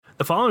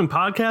The following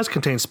podcast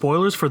contains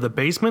spoilers for The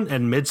Basement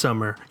and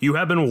Midsummer. You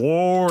have been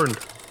warned.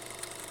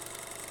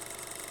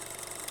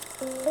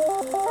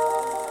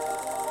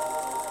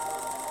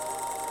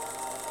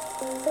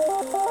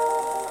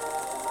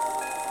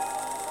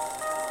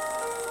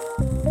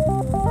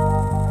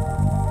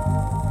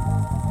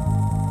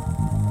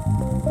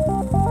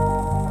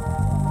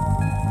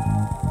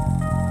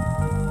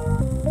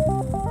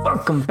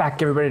 Welcome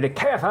back, everybody, to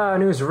KFR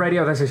News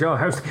Radio. This is your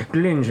host,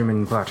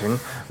 Benjamin Barton,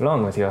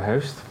 along with your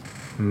host,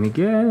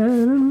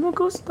 Miguel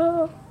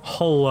Acosta.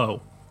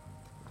 Hello.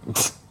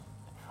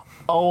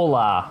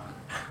 Hola.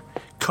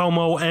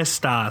 Como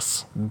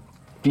estas?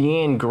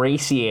 Bien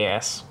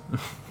gracias.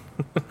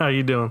 How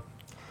you doing?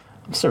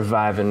 I'm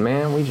surviving,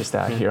 man. We just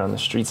out here on the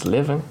streets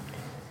living.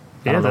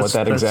 Yeah, I don't know what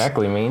that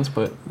exactly means,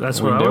 but that's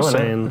we're what I was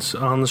doing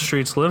saying. On the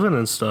streets living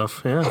and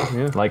stuff.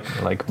 Yeah.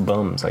 Like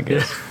bums, I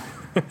guess.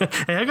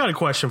 Hey, I got a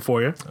question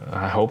for you.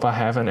 I hope I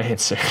have an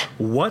answer.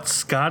 What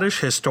Scottish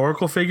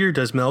historical figure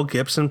does Mel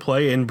Gibson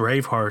play in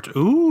Braveheart?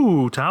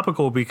 Ooh,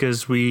 topical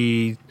because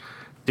we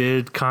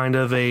did kind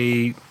of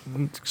a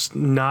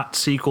not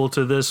sequel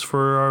to this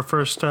for our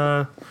first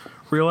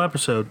real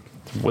episode.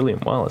 William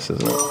Wallace,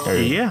 isn't it? Or,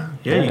 Yeah,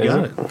 you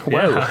got it.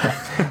 Whoa.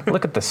 Yeah.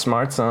 Look at the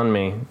smarts on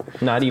me.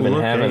 Not even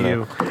Look having at a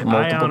you.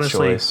 multiple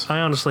choice. I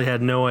honestly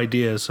had no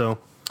idea, so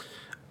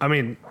I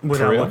mean,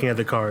 without real? looking at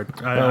the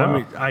card.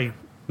 I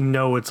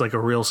know it's like a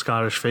real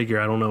Scottish figure.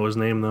 I don't know his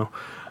name though.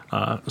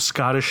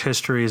 Scottish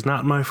history is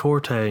not my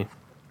forte.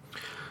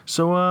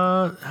 So,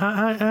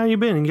 how you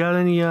been? You got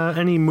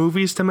any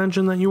movies to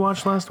mention that you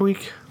watched last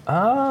week?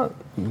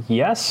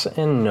 Yes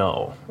and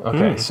no.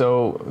 Okay,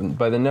 so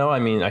by the no, I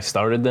mean I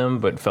started them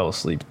but fell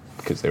asleep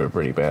because they were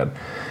pretty bad.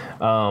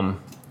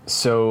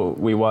 So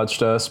we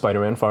watched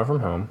Spider-Man Far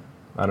From Home.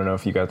 I don't know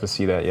if you got to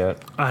see that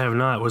yet. I have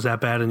not. Was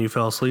that bad and you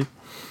fell asleep?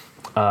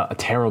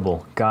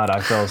 Terrible. God,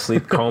 I fell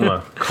asleep.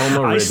 Coma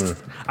ridden.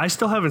 I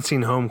still haven't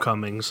seen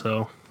Homecoming,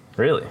 so.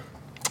 Really?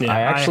 Yeah,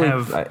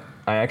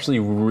 I actually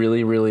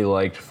really, really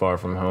liked Far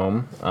From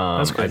Home.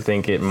 That's good. I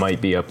think it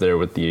might be up there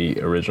with the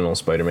original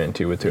Spider-Man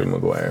 2 with Tobey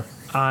Maguire.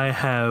 I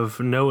have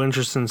no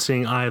interest in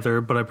seeing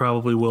either, but I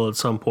probably will at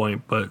some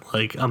point. But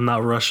I'm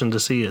not rushing to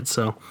see it.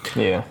 So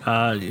yeah.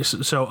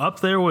 So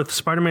up there with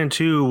Spider-Man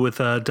 2 with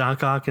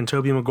Doc Ock and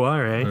Tobey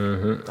Maguire, eh?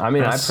 Mm-hmm. I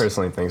mean, I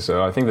personally think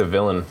so. I think the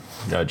villain,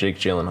 Jake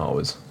Gyllenhaal,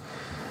 was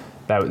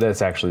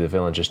that's actually the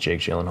villain, just Jake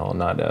Gyllenhaal,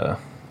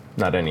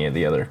 not any of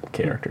the other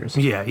characters.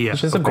 Yeah. He's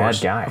just a bad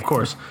guy. Of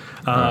course.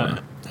 I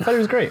thought he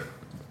was great.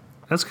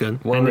 That's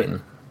good. Well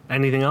written.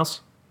 Anything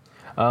else?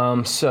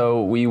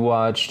 So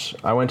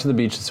I went to the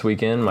beach this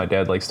weekend. My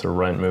dad likes to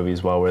rent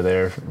movies while we're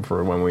there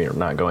for when we're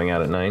not going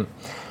out at night.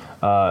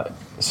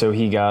 So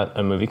he got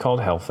a movie called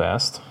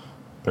Hellfest.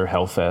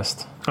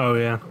 Oh,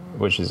 yeah.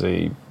 Which is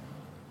a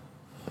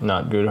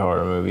not good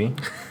horror movie.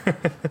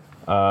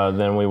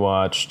 Then we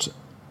watched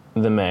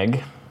The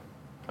Meg.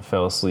 I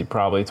fell asleep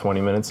probably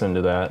 20 minutes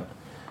into that.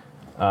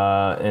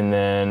 And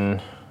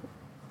then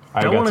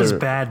that one is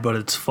bad, but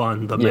it's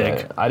fun. The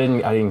Meg. I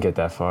didn't get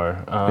that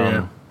far.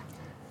 Yeah.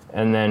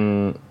 And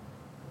then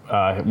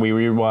we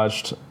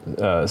rewatched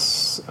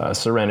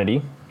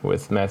Serenity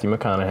with Matthew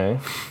McConaughey.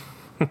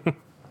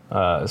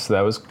 So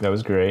that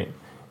was great.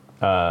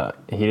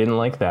 He didn't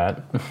like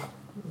that.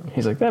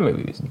 He's like, that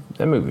movie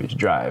was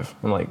Drive.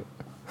 I'm like,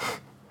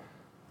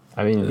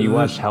 I mean, you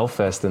watched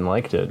Hellfest and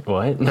liked it.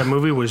 What? That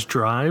movie was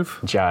Drive?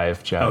 Jive.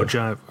 Oh,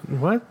 Jive.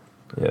 What?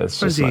 Yeah, it's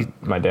just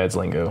my dad's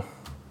lingo.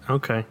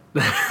 Okay.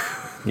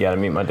 You gotta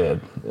meet my dad.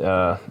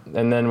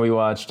 And then we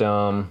watched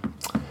one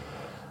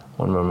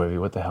more movie.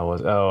 What the hell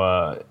was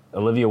it?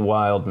 Olivia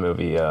Wilde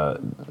movie,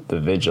 The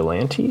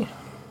Vigilante.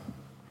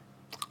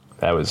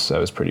 That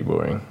was pretty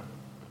boring.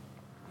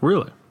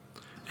 Really?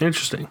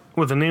 Interesting.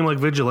 With a name like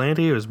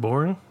Vigilante, it was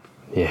boring?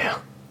 Yeah.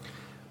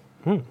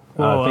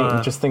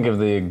 Well, just think of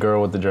the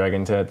girl with the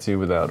dragon tattoo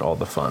without all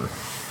the fun.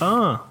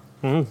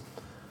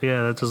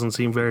 Yeah, that doesn't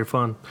seem very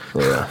fun.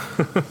 Yeah.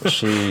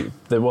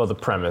 The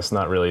premise,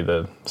 not really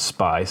the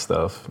spy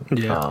stuff.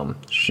 Yeah.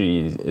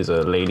 She is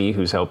a lady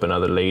who's helping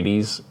other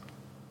ladies,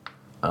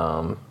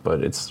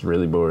 but it's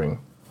really boring.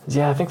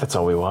 Yeah, I think that's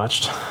all we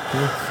watched.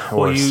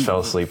 Or you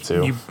fell asleep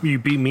too. You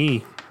beat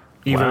me,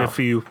 even Wow. if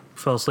you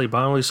fell asleep.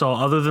 I only saw,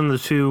 other than the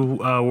two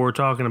we're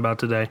talking about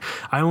today,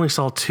 I only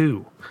saw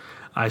two.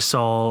 I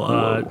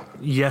saw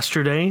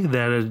yesterday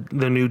that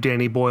the new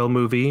Danny Boyle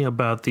movie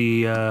about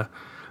the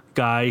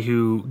guy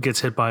who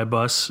gets hit by a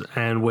bus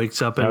and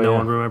wakes up and no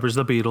one remembers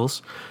the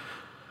Beatles.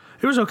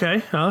 It was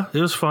okay.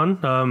 It was fun.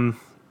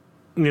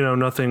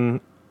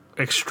 Nothing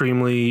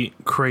extremely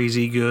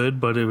crazy good,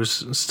 but it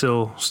was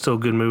still a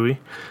good movie.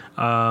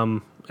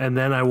 And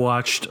then I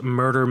watched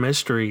Murder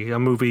Mystery, a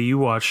movie you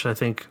watched, I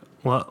think,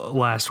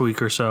 last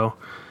week or so.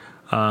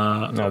 The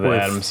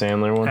Adam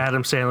Sandler one?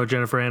 Adam Sandler,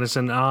 Jennifer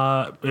Aniston.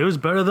 It was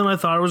better than I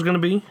thought it was going to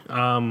be.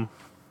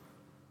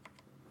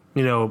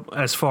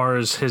 As far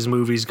as his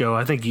movies go,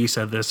 I think you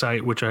said this,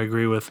 which I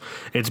agree with.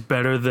 It's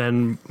better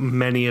than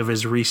many of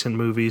his recent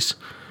movies.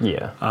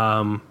 Yeah.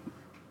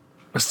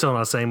 Still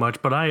not saying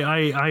much, but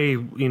I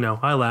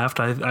laughed.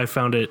 I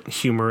found it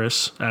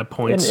humorous at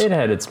points. And it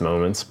had its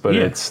moments, but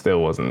it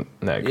still wasn't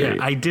that great.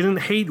 Yeah, I didn't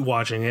hate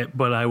watching it,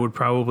 but I would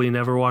probably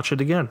never watch it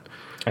again.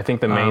 I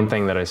think the main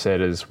thing that I said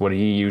is what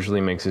he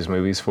usually makes his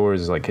movies for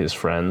is like his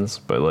friends,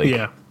 but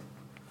like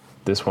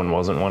this one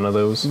wasn't one of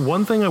those.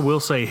 One thing I will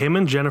say, him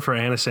and Jennifer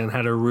Aniston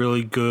had a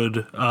really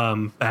good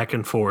back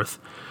and forth.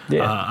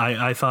 Yeah.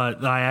 I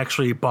thought I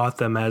actually bought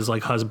them as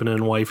like husband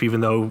and wife,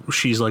 even though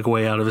she's like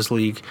way out of his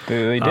league.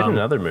 They did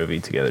another movie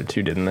together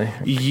too, didn't they?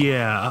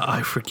 Yeah,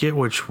 I forget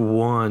which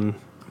one,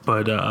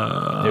 but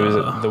it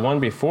was the one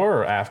before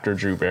or after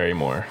Drew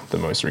Barrymore, the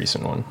most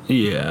recent one.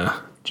 Yeah.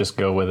 Just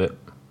go with it.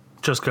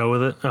 Just go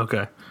with it?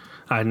 Okay.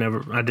 I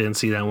didn't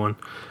see that one.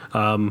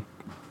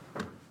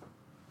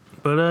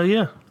 But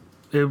yeah.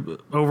 It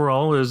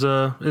overall is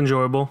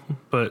enjoyable,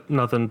 but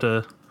nothing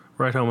to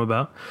write home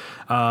about.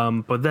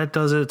 But that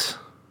does it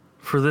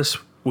for this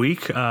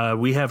week.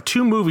 We have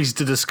 2 movies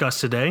to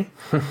discuss today.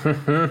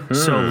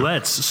 So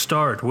let's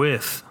start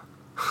with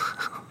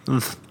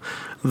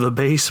The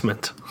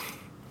Basement.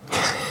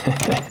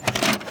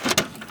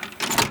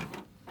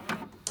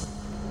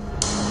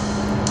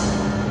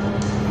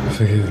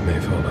 Forgive me,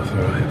 Father,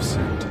 for I have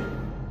sinned.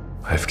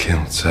 I have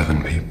killed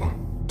 7 people,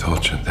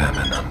 tortured them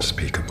in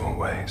unspeakable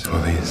ways. For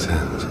these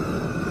sins,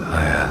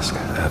 I ask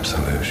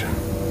absolution.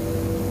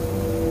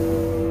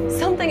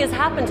 Something has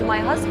happened to my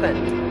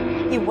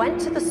husband. He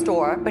went to the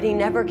store, but he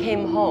never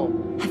came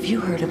home. Have you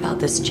heard about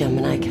this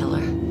Gemini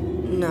killer?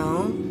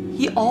 No.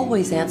 He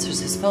always answers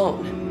his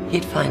phone.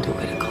 He'd find a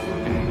way to call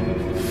him.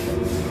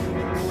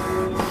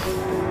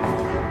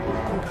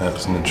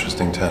 Perhaps an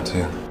interesting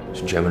tattoo.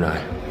 It's Gemini.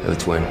 The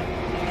twin.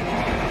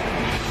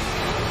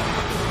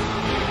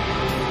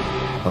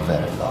 A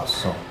very lost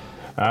soul.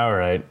 All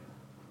right.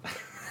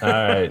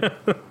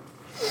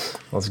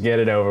 Let's get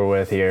it over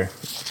with here.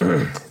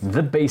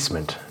 The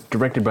Basement,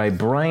 directed by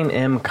Brian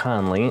M.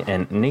 Conley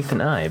and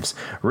Nathan Ives,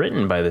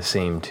 written by the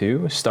same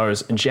two,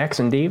 stars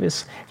Jackson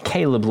Davis,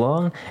 Caleb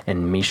Long,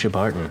 and Misha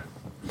Barton.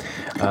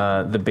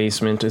 The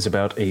Basement is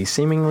about a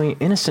seemingly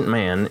innocent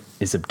man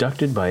is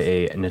abducted by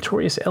a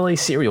notorious LA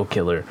serial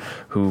killer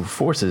who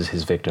forces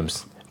his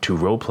victims to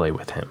roleplay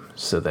with him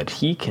so that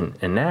he can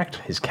enact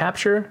his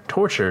capture,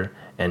 torture,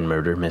 and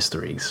murder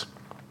mysteries.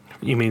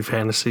 You mean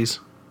fantasies?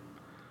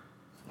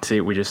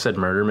 See, we just said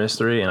murder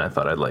mystery, and I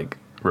thought I'd like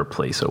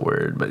replace a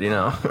word, but you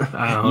know,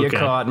 okay. You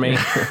caught me.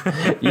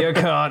 You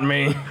caught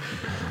me.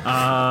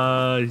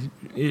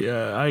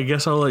 Yeah, I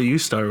guess I'll let you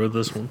start with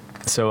this one.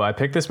 So I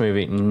picked this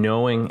movie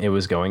knowing it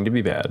was going to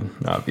be bad,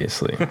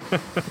 obviously.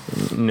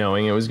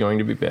 Knowing it was going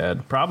to be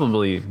bad.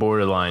 Probably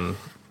borderline,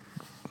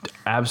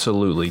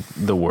 absolutely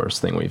the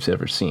worst thing we've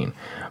ever seen.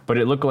 But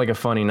it looked like a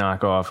funny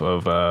knockoff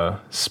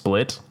of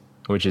Split,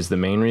 which is the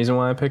main reason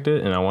why I picked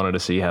it, and I wanted to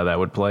see how that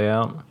would play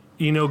out.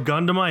 You know,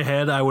 gun to my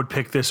head, I would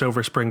pick this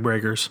over Spring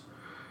Breakers.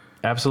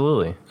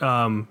 Absolutely.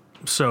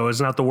 So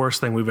it's not the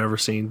worst thing we've ever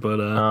seen,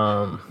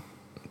 but...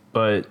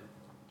 But...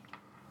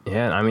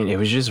 yeah, I mean, it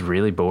was just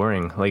really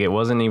boring. Like, it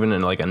wasn't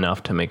even like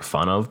enough to make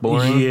fun of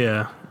boring.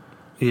 Yeah.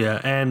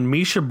 And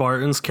Misha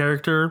Barton's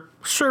character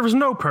serves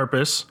no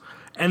purpose.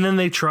 And then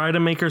they try to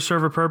make her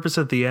serve a purpose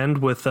at the end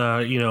with,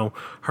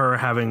 her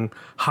having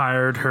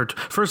hired her.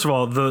 First of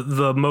all,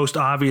 the most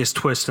obvious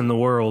twist in the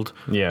world.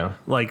 Yeah.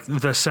 Like,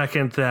 the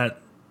second that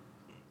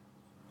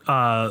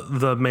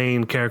the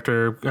main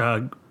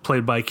character,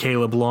 played by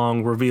Caleb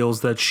Long,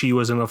 reveals that she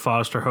was in a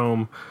foster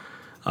home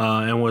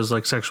and was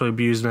like sexually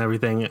abused and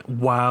everything,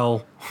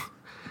 while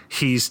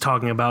he's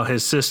talking about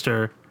his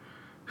sister,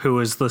 who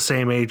is the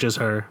same age as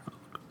her,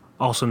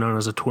 also known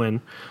as a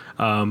twin,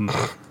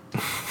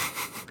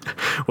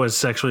 was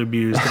sexually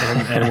abused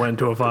and went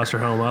to a foster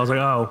home. I was like,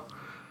 oh,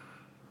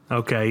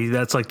 okay,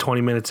 that's like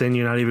 20 minutes in.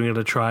 You're not even going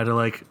to try to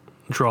like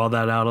draw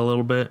that out a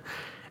little bit.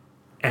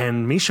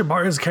 And Misha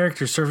Barton's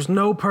character serves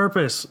no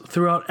purpose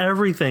throughout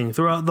everything,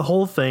 throughout the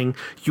whole thing.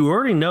 You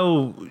already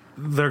know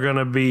they're going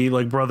to be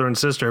like brother and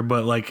sister,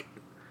 but like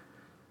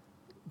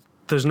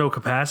there's no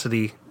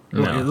capacity.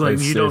 No, like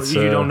you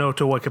don't know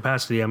to what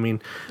capacity. I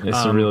mean,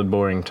 it's a really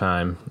boring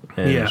time,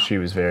 and she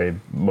was very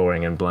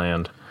boring and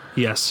bland.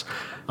 Yes.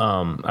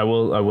 I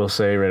will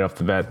say right off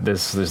the bat,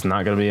 this is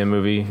not going to be a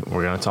movie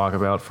we're going to talk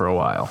about for a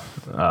while.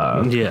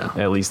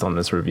 At least on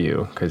this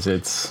review, because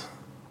it's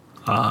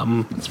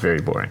very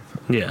boring.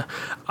 Yeah.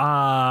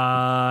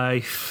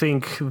 I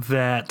think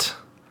that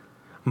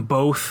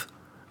both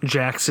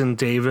Jackson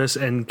Davis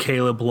and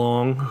Caleb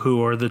Long,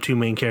 who are the two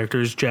main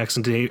characters,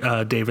 Jackson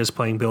Davis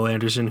playing Bill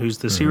Anderson, who's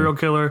the serial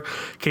killer,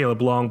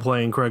 Caleb Long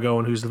playing Craig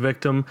Owen, who's the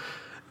victim,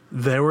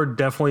 there were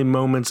definitely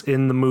moments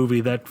in the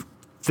movie that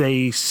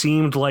they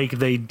seemed like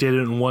they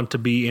didn't want to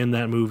be in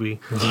that movie.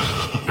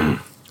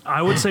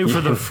 I would say for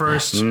the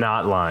first...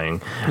 Not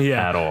lying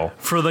at all.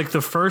 For like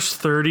the first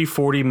 30,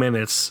 40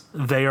 minutes,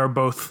 they are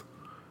both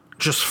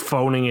just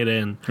phoning it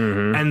in.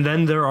 Mm-hmm. And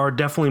then there are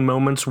definitely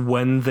moments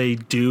when they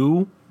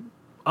do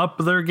up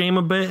their game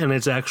a bit and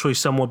it's actually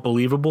somewhat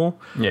believable.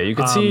 Yeah, you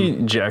could see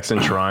Jackson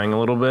trying a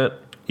little bit.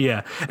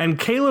 Yeah, and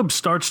Caleb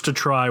starts to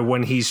try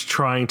when he's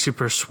trying to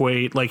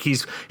persuade, like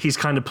he's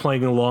kind of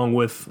playing along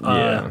with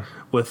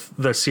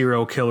the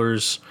serial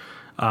killer's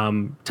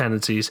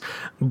tendencies.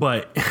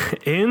 But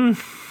in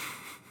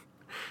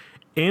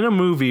a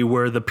movie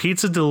where the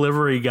pizza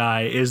delivery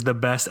guy is the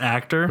best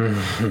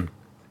actor,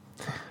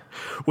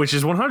 which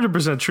is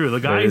 100% true, the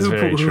guy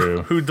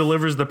who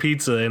delivers the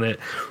pizza in it,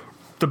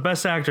 the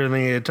best actor in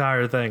the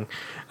entire thing.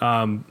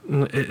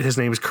 His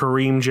name is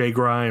Kareem J.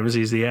 Grimes.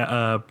 He's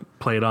the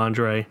played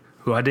Andre,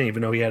 who I didn't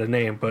even know he had a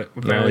name, but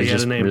apparently he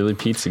had a name. Really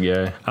pizza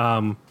guy.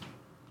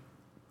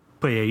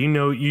 But yeah, you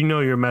know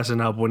you're messing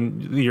up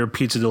when your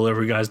pizza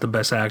delivery guy's the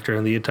best actor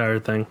in the entire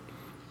thing.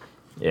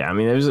 Yeah, I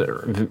mean, it was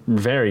a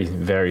very,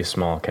 very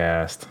small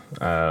cast.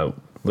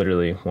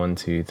 Literally 1,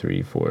 2,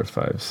 3, 4,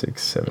 5,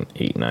 6, 7,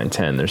 8, 9,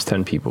 10. There's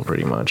 10 people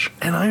pretty much.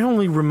 And I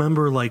only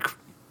remember like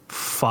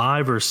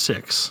 5 or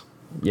 6.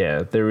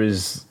 Yeah, there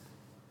was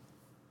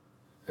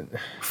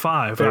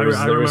 5. I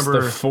remember was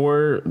the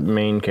 4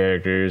 main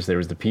characters. There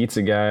was the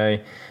pizza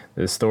guy,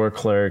 the store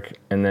clerk,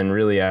 and then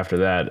really after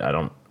that, I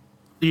don't.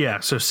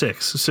 Yeah, so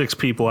 6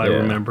 people I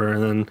remember,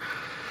 and then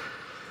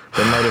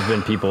there might have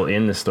been people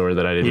in the store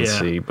that I didn't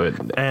see,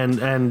 but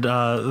and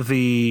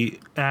the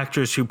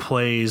actress who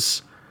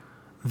plays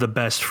the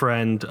best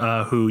friend,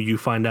 who you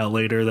find out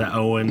later that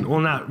Owen, well,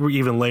 not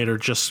even later,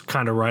 just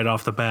kind of right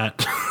off the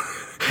bat.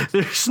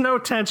 There's no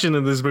tension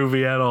in this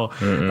movie at all.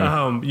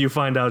 You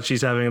find out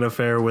she's having an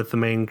affair with the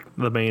main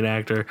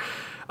actor.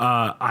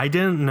 I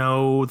didn't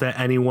know that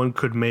anyone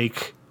could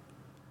make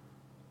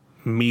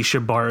Misha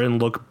Barton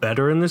look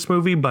better in this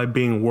movie by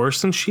being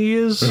worse than she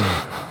is.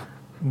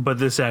 But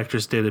this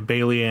actress did it.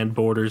 Bailey Ann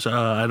Borders.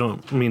 I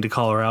don't mean to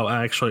call her out.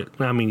 Actually,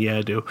 I mean, yeah,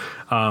 I do.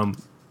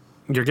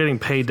 You're getting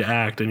paid to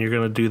act, and you're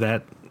going to do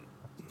that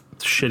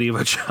shitty of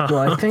a job.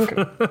 Well,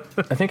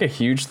 I think a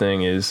huge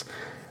thing is,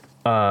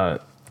 I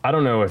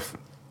don't know if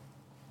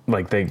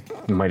like they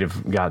might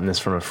have gotten this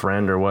from a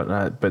friend or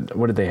whatnot, but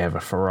what did they have, a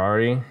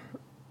Ferrari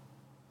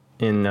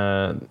in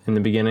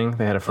the beginning?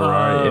 They had a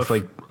Ferrari. If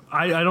like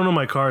I don't know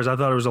my cars. I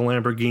thought it was a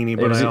Lamborghini,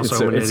 but I also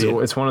am an idiot.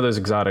 It's one of those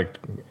exotic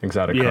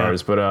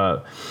cars.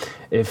 But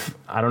if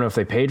I don't know if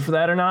they paid for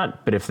that or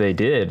not, but if they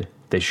did,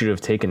 they should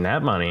have taken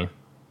that money,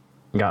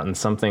 gotten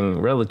something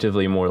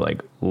relatively more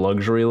like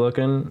luxury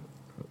looking,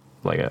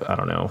 like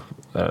a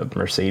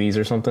Mercedes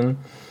or something,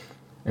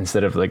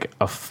 instead of like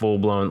a full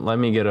blown. Let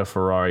me get a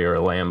Ferrari or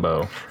a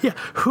Lambo. Yeah,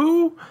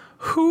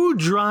 who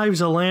drives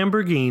a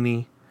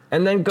Lamborghini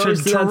and then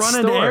goes to run store?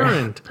 an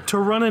errand? To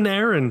run an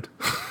errand.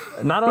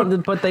 Not only,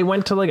 but they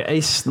went to like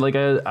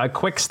a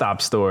quick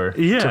stop store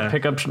to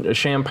pick up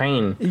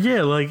champagne.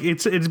 Yeah, like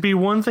it'd be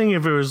one thing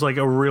if it was like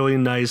a really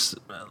nice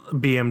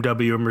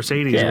BMW or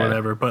Mercedes or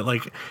whatever, but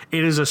like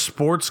it is a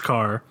sports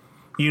car.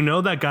 You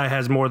know that guy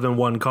has more than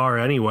one car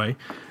anyway.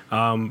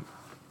 And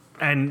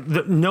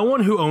no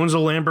one who owns a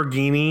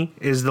Lamborghini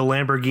is the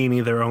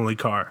Lamborghini their only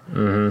car.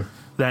 Mm-hmm.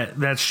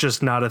 That's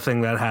just not a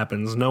thing that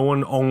happens. No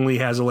one only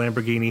has a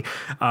Lamborghini.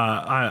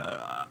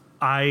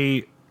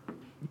 I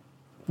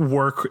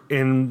work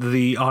in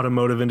the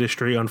automotive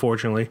industry,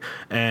 unfortunately,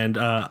 and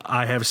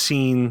I have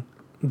seen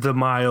the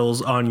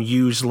miles on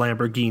used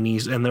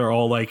Lamborghinis, and they're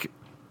all like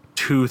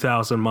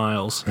 2,000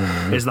 miles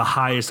is the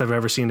highest I've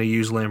ever seen a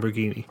used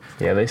Lamborghini.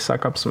 Yeah, they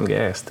suck up some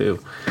gas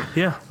too.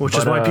 Yeah, which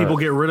is why people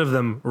get rid of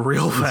them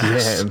real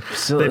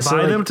fast. Yeah, they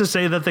buy them to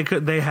say that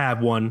they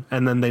have one,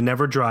 and then they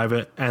never drive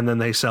it, and then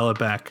they sell it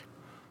back.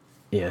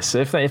 Yes,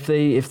 if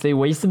they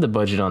wasted the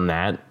budget on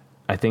that,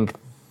 I think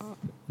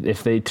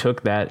if they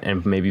took that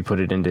and maybe put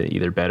it into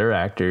either better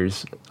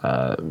actors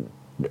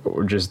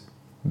or just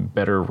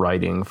better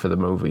writing for the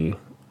movie,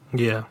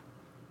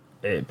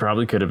 it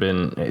probably could have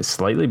been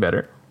slightly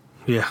better.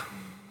 Yeah.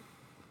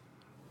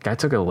 Guy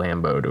took a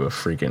Lambo to a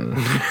freaking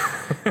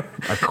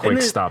a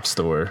quick stop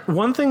store.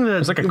 One thing that it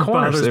was like a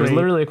corner. It was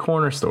literally a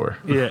corner store.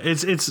 Yeah,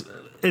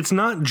 it's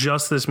not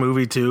just this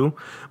movie too,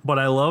 but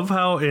I love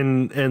how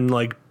in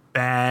like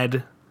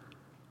bad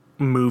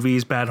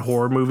movies, bad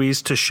horror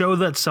movies, to show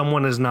that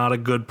someone is not a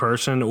good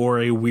person or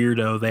a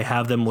weirdo, they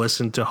have them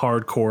listen to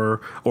hardcore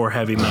or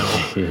heavy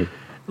metal.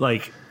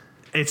 Like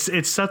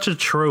it's such a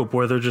trope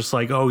where they're just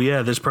like, oh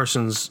yeah, this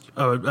person's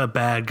a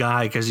bad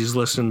guy because he's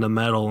listening to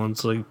metal, and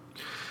it's like,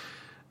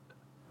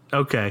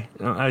 okay,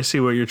 I see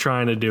what you're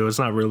trying to do. It's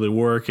not really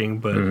working,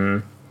 but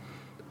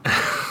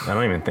I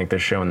don't even think they're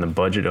showing the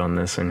budget on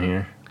this in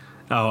here.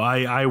 Oh,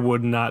 I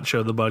would not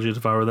show the budget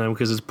if I were them,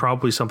 because it's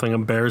probably something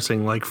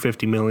embarrassing like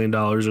 $50 million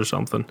or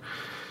something.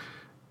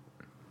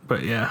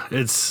 But yeah,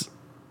 it's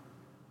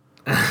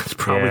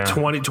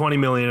probably 20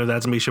 million of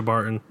that's Misha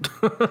Barton.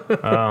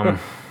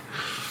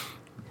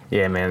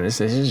 Yeah, man, this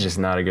is just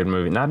not a good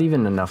movie. Not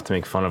even enough to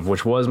make fun of,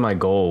 which was my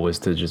goal, was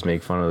to just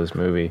make fun of this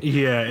movie.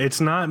 Yeah, it's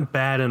not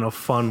bad in a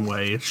fun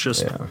way. It's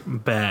just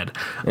bad.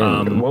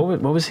 And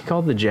what was he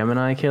called? The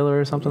Gemini Killer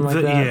or something like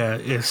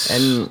that?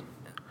 Yeah,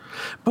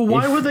 but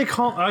why would they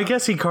call? I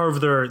guess he carved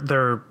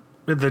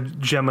the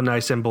Gemini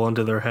symbol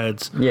into their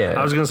heads. Yeah,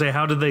 I was gonna say,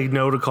 how did they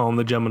know to call him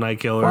the Gemini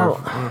Killer?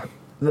 Well,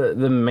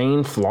 the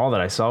main flaw that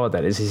I saw with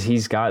that is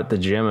he's got the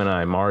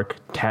Gemini mark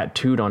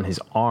tattooed on his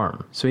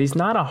arm, so he's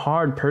not a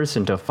hard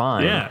person to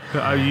find.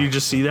 Yeah, you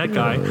just see that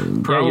guy.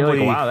 Probably, yeah, you're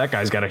like, wow, that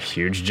guy's got a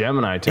huge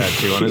Gemini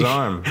tattoo on his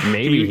arm.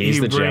 Maybe he's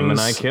the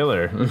Gemini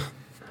killer.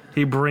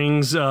 He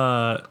brings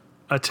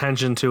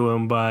attention to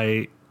him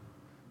by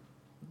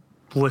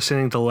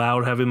listening to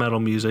loud heavy metal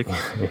music.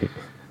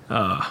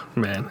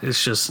 Man,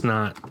 it's just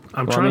not.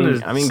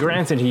 I mean,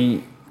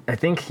 granted, I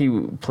think he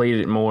played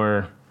it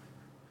more.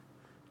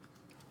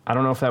 I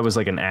don't know if that was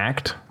like an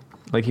act,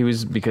 like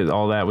because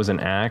all that was an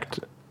act,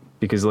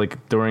 because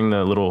like during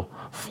the little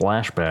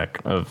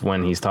flashback of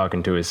when he's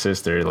talking to his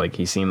sister, like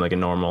he seemed like a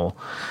normal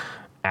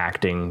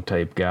acting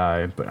type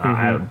guy, but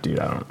I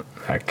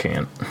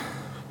can't.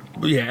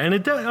 Yeah, and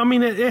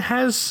it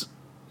has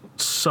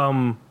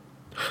some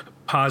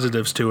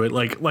positives to it.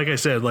 Like I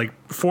said, like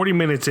 40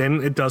 minutes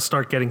in, it does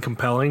start getting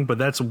compelling, but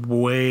that's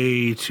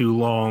way too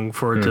long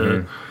for it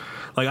to.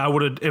 Like I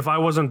would have, if I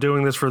wasn't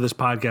doing this for this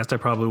podcast, I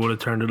probably would have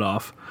turned it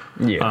off.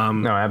 Yeah,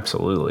 no,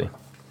 absolutely.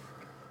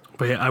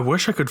 But yeah, I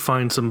wish I could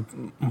find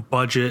some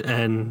budget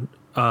and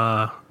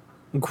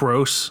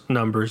gross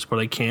numbers, but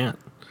I can't.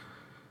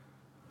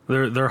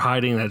 They're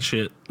hiding that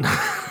shit.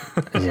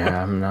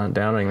 Yeah, I'm not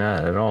doubting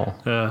that at all.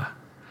 But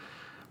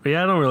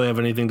yeah, I don't really have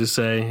anything to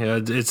say.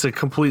 It's a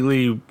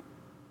completely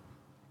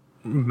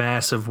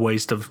massive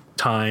waste of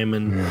time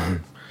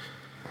and.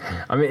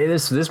 I mean,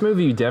 this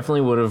movie definitely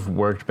would have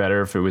worked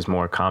better if it was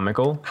more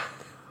comical.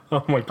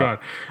 Oh my God.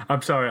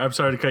 I'm sorry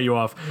to cut you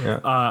off. Yeah.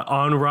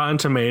 On Rotten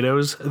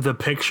Tomatoes, the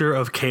picture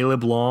of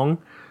Caleb Long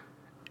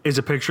is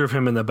a picture of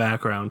him in the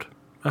background.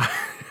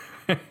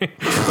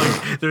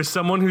 Like, there's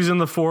someone who's in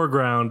the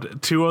foreground,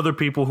 two other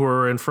people who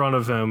are in front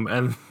of him,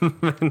 and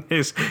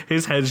his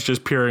head's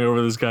just peering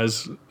over this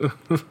guy's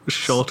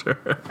shoulder.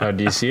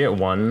 DC it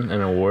won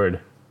an award.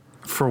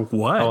 For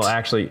what? Oh,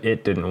 actually,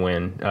 it didn't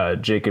win.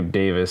 Jacob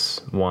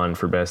Davis won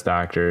for Best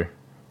Actor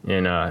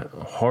in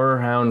Horror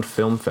Hound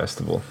Film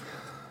Festival.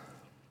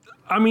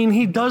 I mean,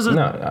 he does an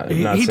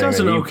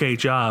okay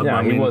job.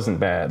 Yeah, he wasn't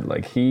bad.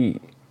 Like,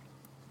 he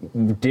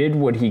did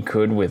what he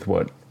could with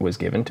what was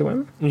given to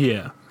him.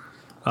 Yeah.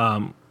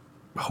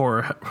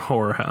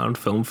 Horror Hound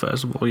Film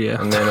Festival,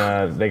 yeah. And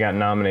then they got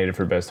nominated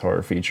for Best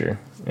Horror Feature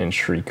in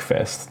Shriek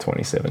Fest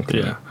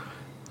 2017. Yeah.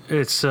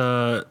 It's,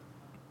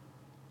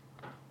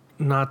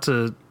 not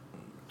to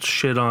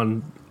shit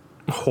on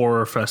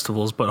horror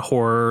festivals, but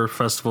horror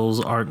festivals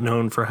aren't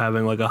known for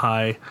having like a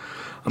high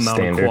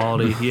amount of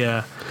quality.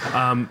 Yeah.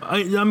 I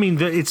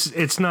mean,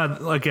 it's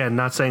not, again,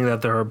 not saying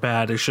that they're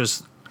bad. It's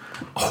just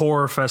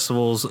horror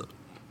festivals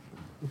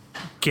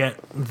get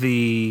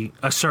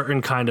a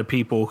certain kind of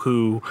people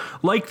who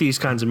like these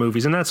kinds of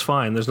movies, and that's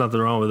fine. There's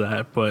nothing wrong with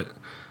that. But,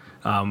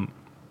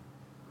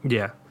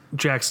 yeah,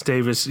 Jax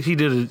Davis, he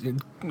did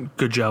a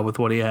good job with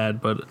what he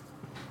had, but.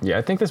 Yeah,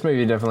 I think this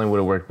movie definitely would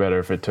have worked better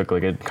if it took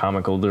like a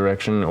comical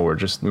direction or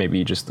just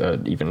maybe just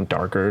an even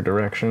darker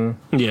direction.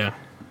 Yeah.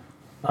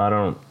 I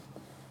don't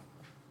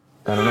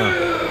know.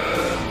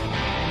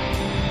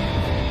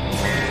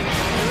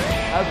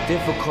 How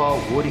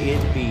difficult would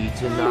it be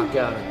to knock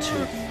out a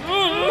tooth?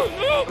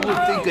 I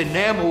would think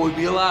enamel would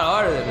be a lot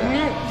harder than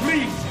that.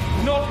 Please,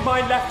 not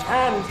my left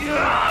hand.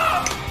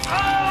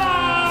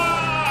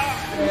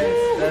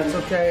 That's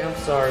okay, I'm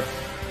sorry.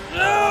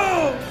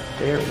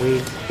 There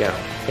we go.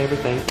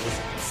 Everything is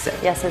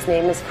set. Yes, his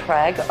name is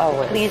Craig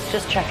Owen. Please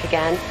just check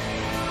again.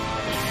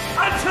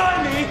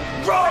 Untie me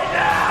right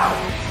now!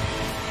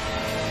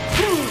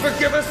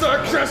 Forgive us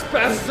our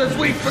trespasses as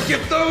we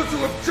forgive those who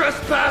have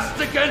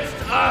trespassed against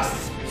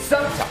us.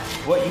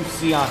 Sometimes what you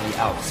see on the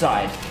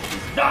outside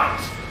is not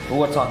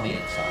what's on the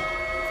inside.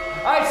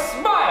 I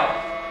smile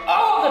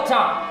all the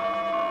time.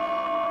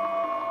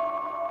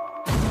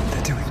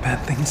 They're doing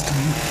bad things to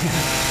me.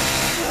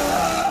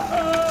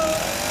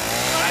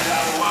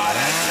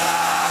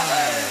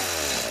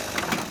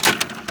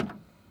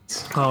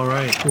 All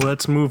right,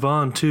 let's move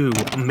on to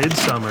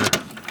Midsommar.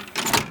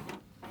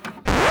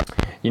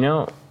 You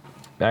know,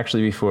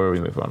 actually, before we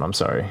move on, I'm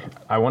sorry.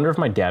 I wonder if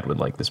my dad would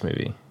like this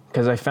movie.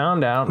 Because I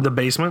found out... The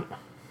Basement?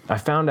 I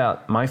found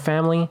out my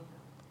family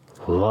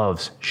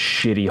loves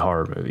shitty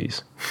horror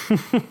movies.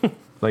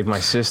 Like, my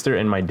sister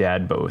and my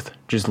dad both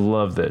just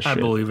love this shit.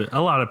 I believe it.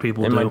 A lot of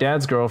people and do. And my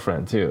dad's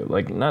girlfriend, too.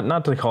 Like,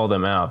 not to call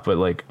them out, but,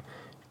 like,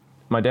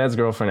 my dad's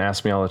girlfriend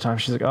asks me all the time.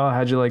 She's like, oh,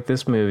 how'd you like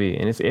this movie?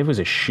 And it was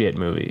a shit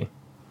movie.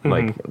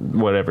 Like,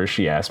 whatever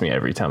she asks me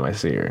every time I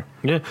see her.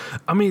 Yeah.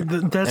 I mean,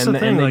 that's the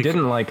thing. And they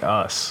didn't like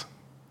Us.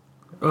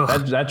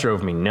 That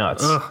drove me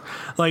nuts.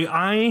 Like,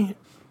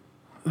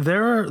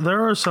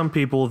 there are some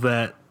people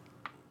that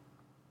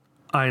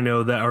I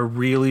know that are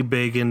really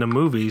big into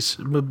movies,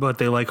 but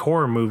they like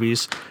horror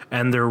movies,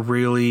 and they're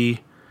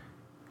really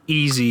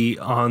easy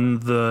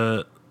on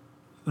the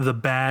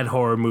bad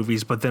horror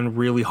movies, but then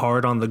really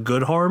hard on the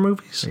good horror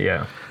movies.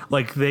 Yeah.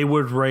 Like, they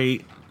would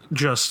rate...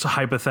 Just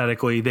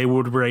hypothetically, they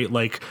would rate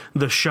like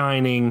The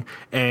Shining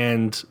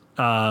and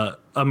a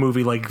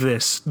movie like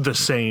this the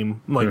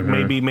same, like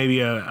maybe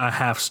a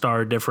half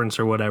star difference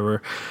or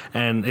whatever,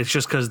 and it's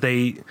just because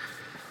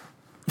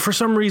for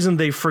some reason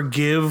they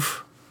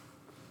forgive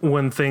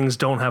when things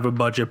don't have a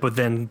budget, but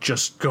then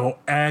just go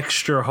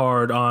extra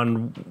hard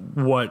on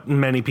what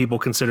many people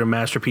consider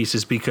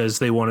masterpieces because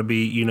they want to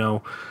be, you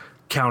know,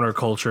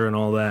 counterculture and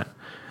all that.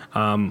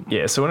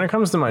 Yeah, so when it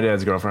comes to My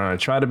Dad's Girlfriend, I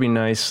try to be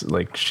nice.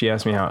 Like, she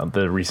asked me how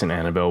the recent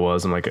Annabelle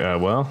was. I'm like,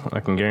 well, I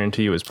can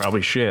guarantee you it's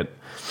probably shit.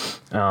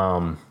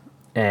 But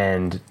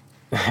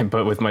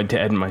with my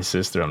dad and my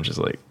sister, I'm just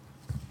like,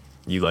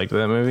 you liked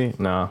that movie?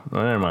 No,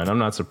 never mind. I'm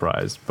not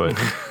surprised. But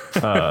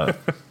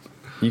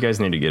you guys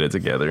need to get it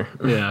together.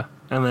 Yeah,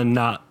 and then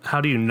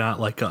how do you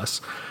not like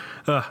us?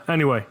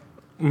 Anyway,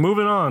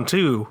 moving on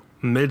to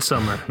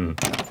Midsummer.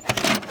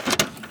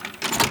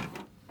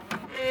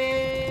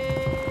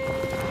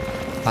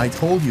 I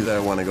told you that I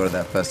want to go to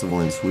that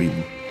festival in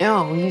Sweden.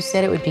 No, you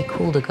said it would be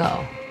cool to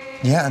go.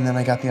 Yeah, and then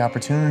I got the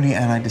opportunity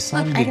and I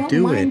decided to do it. I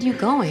don't mind you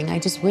going. I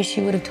just wish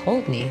you would have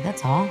told me,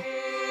 that's all.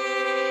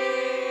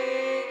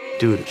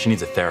 Dude, she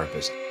needs a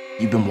therapist.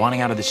 You've been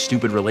wanting out of this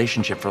stupid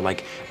relationship for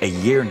like a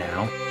year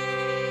now.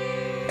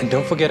 And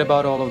don't forget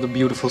about all of the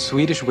beautiful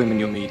Swedish women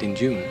you'll meet in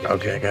June.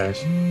 Okay, guys.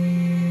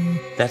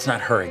 That's not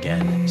her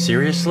again.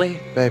 Seriously?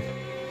 Babe,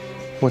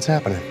 what's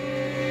happening?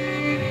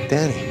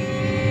 Danny.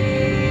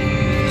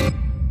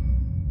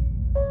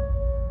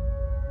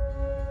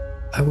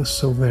 I was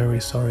so very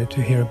sorry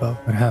to hear about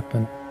what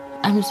happened.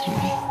 I'm sorry.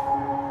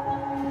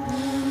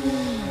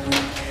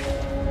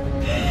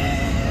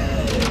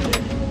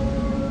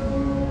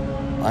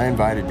 I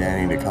invited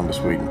Danny to come to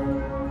Sweden.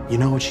 You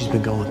know what she's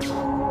been going through.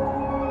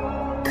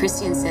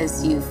 Christian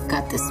says you've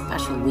got this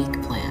special week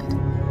planned.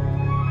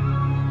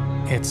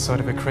 It's sort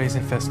of a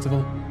crazy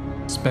festival.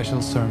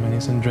 Special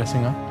ceremonies and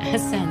dressing up. That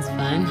sounds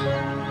fun.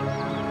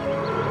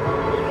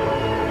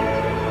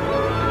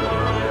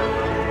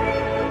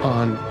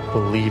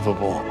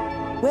 Unbelievable.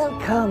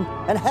 Welcome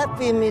and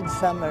happy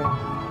midsummer.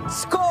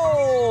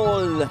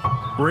 Skål!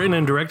 Written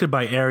and directed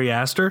by Ari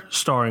Aster,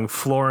 starring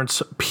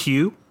Florence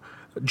Pugh,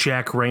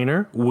 Jack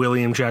Rayner,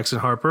 William Jackson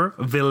Harper,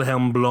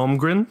 Wilhelm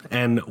Blomgren,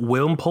 and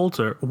Will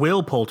Poulter.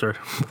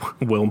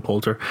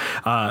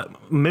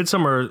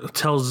 Midsummer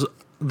tells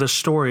the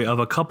story of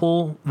a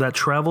couple that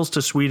travels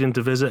to Sweden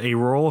to visit a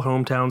rural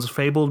hometown's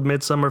fabled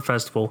Midsummer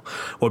Festival.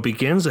 What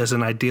begins as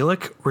an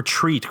idyllic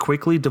retreat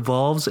quickly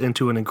devolves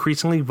into an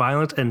increasingly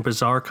violent and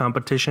bizarre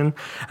competition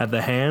at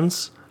the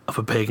hands of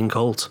a pagan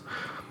cult.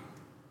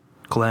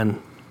 Glenn.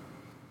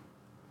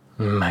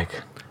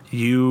 Mike.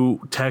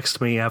 You text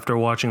me after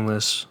watching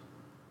this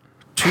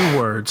 2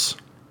 words.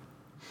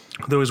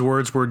 Those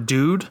words were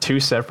dude. 2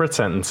 separate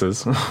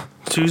sentences.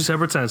 2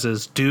 separate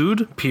sentences.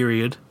 Dude,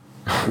 period.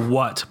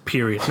 What,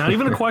 period. Not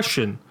even a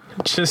question.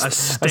 Just a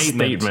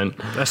statement.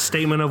 A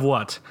statement of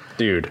what?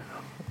 Dude,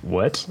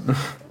 what?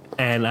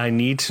 And I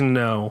need to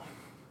know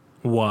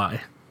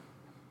why.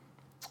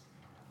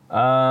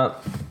 Well,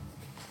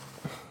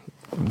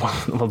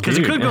 because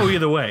it could go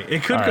either way.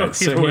 It could go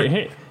either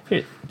way.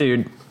 Here,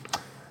 dude.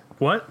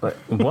 What?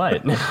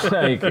 What?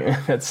 Like,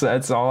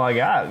 that's all I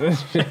got.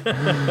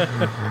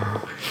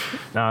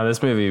 No,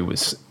 this movie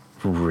was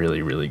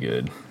really, really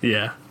good.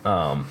 Yeah.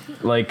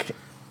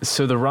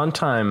 So the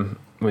runtime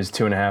was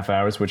 2.5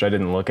 hours, which I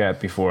didn't look at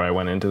before I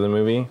went into the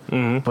movie.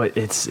 Mm-hmm. But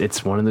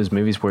it's one of those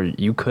movies where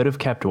you could have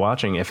kept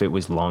watching if it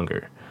was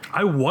longer.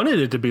 I wanted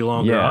it to be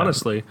longer,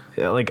 honestly.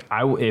 Like,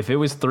 if it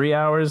was 3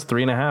 hours,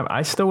 3.5,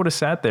 I still would have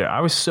sat there.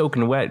 I was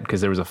soaking wet because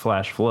there was a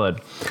flash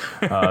flood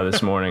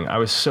this morning. I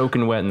was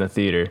soaking wet in the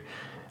theater.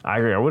 I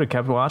agree. I would have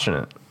kept watching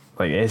it.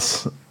 Like,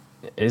 is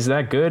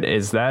that good?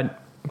 Is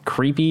that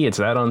creepy? It's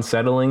that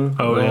unsettling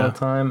the whole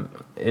time?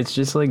 It's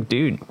just like,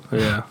 dude.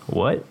 Yeah.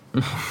 What?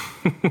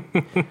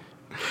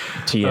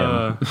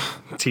 TM.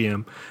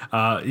 TM.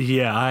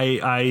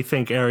 I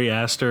think Ari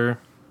Aster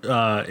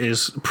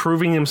is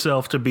proving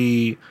himself to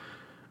be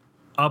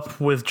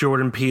up with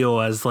Jordan Peele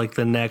as like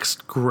the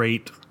next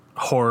great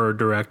horror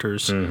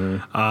directors.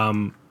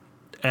 Mm-hmm.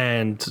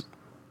 And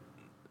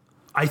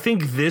I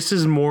think this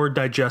is more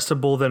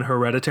digestible than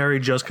Hereditary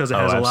just because it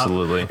has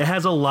it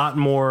has a lot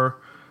more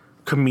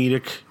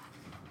comedic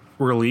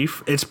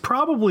relief. It's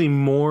probably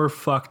more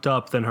fucked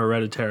up than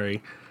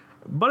Hereditary,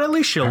 but at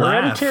least you'll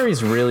laugh.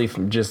 Hereditary's really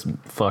just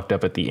fucked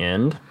up at the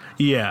end.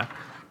 Yeah.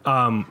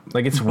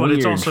 Like, it's weird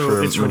it's also,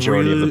 for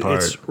majority of the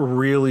part. It's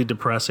really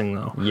depressing,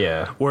 though.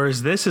 Yeah.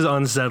 Whereas this is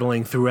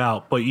unsettling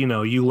throughout, but,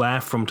 you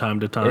laugh from time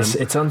to time.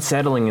 It's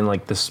unsettling in,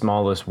 like, the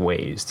smallest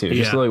ways, too.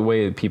 Just the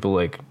way that people,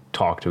 like,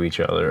 talk to each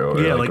other or,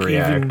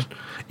 react.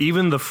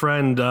 Even the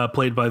friend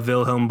played by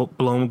Wilhelm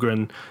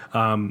Blomgren,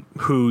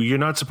 who you're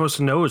not supposed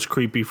to know is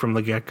creepy from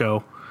the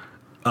get-go.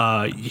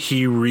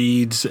 He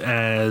reads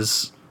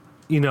as,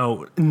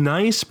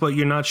 nice, but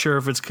you're not sure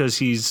if it's because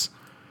he's...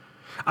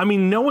 I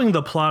mean, knowing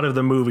the plot of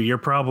the movie, you're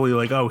probably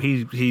like, oh,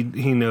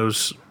 he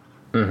knows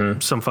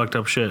some fucked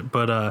up shit.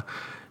 But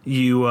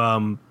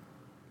you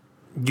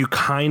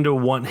kind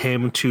of want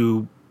him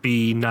to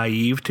be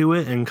naive to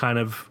it and kind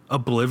of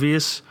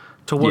oblivious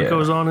to what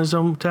goes on in his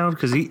hometown,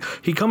 because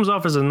he comes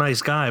off as a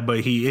nice guy, but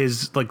he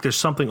is like, there's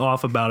something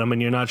off about him,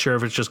 and you're not sure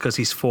if it's just because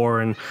he's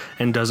foreign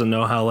and doesn't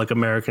know how like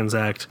Americans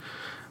act.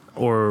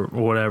 or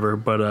whatever.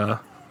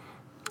 But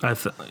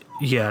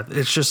yeah,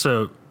 it's just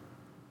a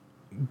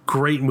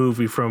great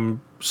movie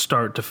from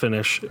start to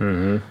finish.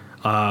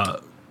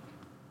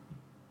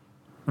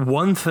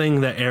 One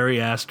thing that Ari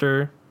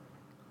Aster,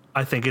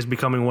 I think, is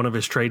becoming one of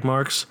his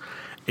trademarks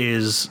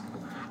is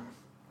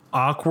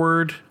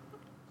awkward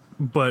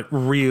but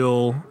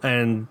real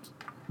and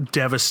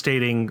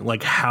devastating,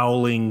 like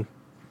howling,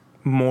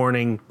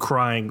 mourning,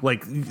 crying,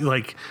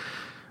 like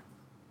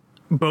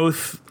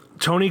both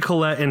Toni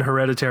Collette in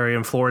Hereditary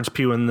and Florence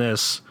Pugh in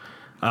this,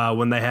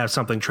 when they have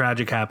something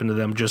tragic happen to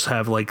them, just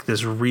have like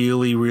this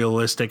really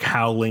realistic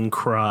howling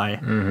cry,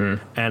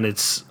 and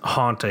it's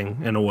haunting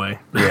in a way.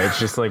 Yeah, it's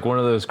just like one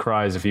of those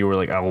cries. If you were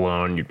like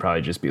alone, you'd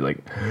probably just be like,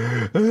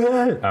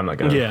 I'm not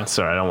gonna. Yeah.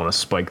 Sorry, I don't want to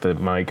spike the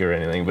mic or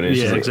anything, but it's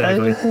just like,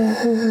 exactly.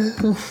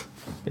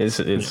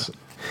 It's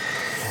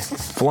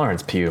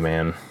Florence Pugh,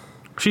 man.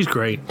 She's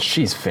great.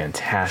 She's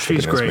fantastic.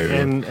 She's in this great,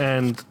 movie.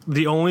 and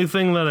the only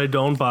thing that I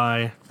don't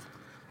buy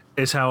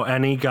is how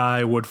any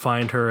guy would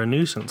find her a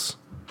nuisance.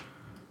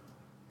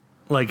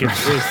 Like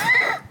it's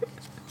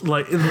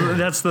like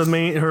that's the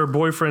main. Her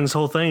boyfriend's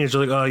whole thing is just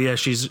like, oh yeah,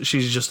 she's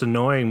just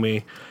annoying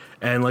me,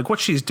 and like what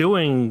she's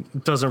doing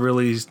doesn't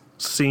really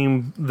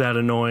seem that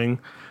annoying,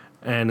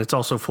 and it's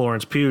also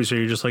Florence Pugh, so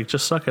you're just like,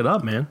 just suck it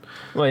up, man.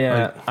 Well,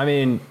 yeah, I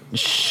mean,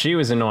 she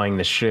was annoying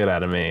the shit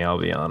out of me. I'll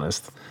be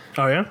honest.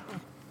 Oh yeah.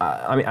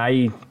 I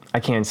mean, I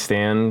can't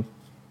stand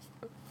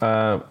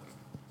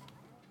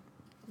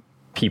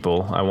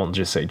people. I won't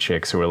just say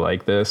chicks who are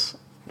like this.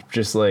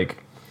 Just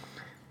like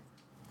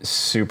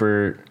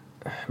super.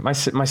 My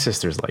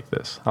sister's like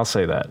this. I'll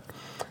say that.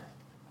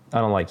 I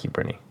don't like you,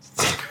 Brittany.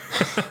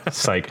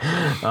 It's like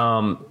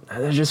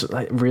they're just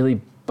like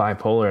really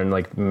bipolar and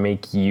like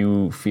make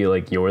you feel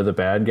like you're the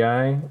bad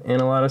guy in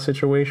a lot of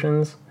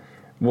situations.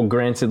 Well,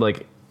 granted,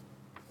 like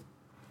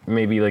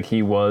maybe like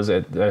he was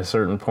at a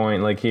certain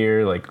point, like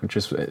here, like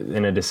just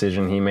in a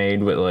decision he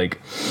made, but like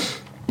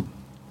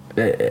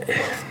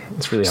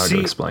it's really hard to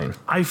explain.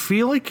 I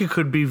feel like it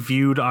could be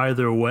viewed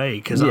either way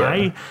because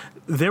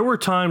there were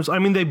times. I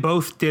mean, they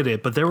both did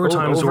it, but there were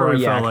times where I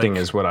felt like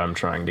is what I'm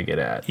trying to get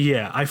at.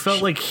 Yeah, I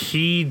felt like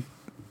he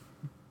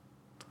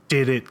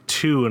did it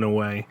too in a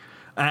way,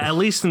 at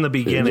least in the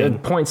beginning.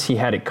 At points he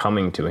had it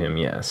coming to him.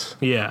 Yes.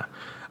 Yeah.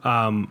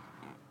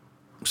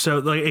 So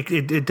like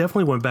it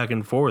definitely went back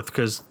and forth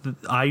because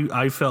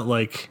I felt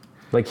like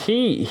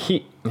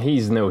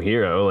he's no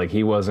hero. Like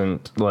he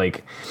wasn't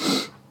like,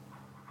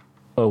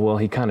 oh well,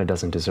 he kind of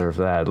doesn't deserve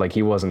that. Like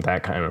he wasn't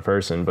that kind of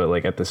person. But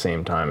like at the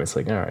same time, it's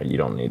like, all right, you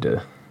don't need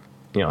to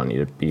be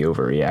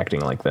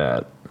overreacting like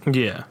that.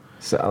 Yeah.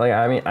 So like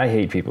I mean, I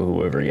hate people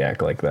who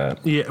overreact like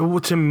that. Yeah. Well,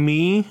 to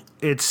me,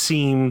 it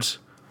seemed.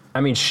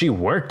 I mean, she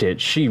worked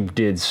it. She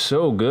did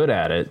so good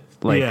at it.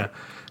 Like yeah.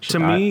 To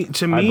me, I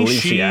believe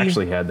she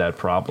actually had that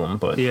problem,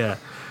 but yeah,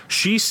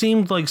 she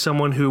seemed like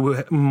someone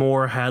who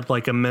more had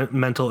like a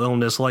mental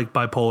illness, like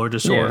bipolar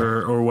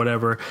disorder or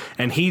whatever,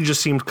 and he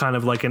just seemed kind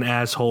of like an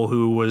asshole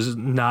who was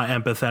not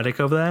empathetic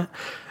of that.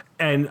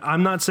 And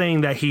I'm not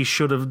saying that he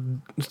should have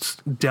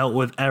dealt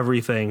with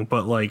everything,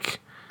 but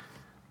like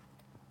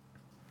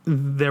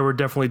there were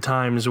definitely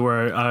times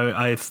where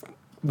I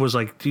was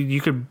like, you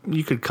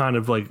could kind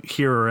of like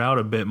hear her out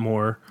a bit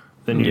more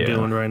than you're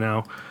doing right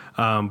now.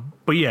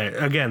 But yeah,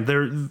 again,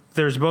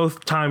 there's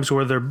both times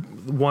where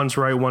one's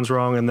right, one's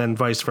wrong, and then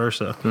vice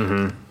versa.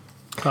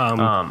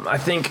 I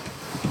think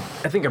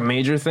a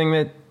major thing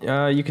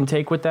that you can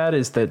take with that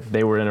is that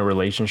they were in a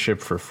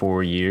relationship for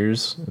 4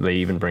 years. They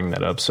even bring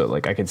that up, so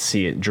like I could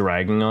see it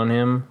dragging on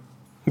him.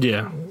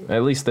 Yeah,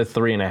 at least the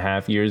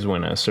 3.5 years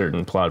when a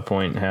certain plot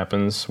point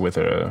happens with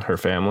her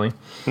family.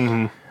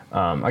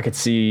 I could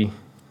see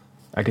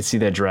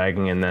that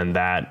dragging, and then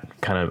that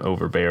kind of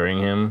overbearing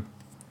him.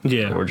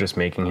 Yeah. Or just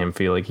making him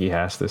feel like he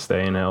has to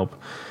stay and help.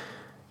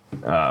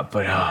 But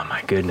oh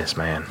my goodness,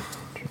 man.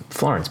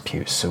 Florence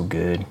Pugh is so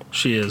good.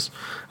 She is.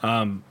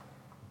 The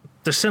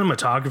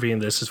cinematography in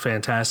this is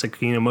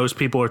fantastic. You know, most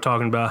people are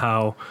talking about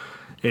how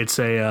it's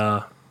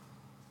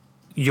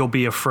you'll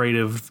be afraid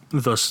of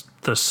the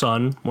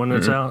sun when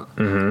it's out.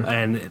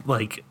 And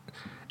like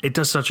it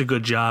does such a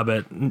good job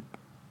at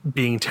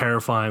being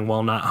terrifying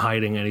while not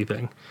hiding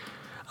anything.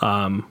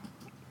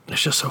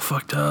 It's just so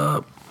fucked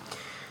up.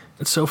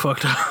 It's so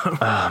fucked up.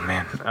 Oh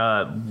man,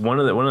 one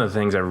of the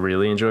things I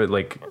really enjoyed,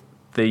 like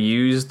they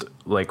used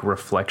like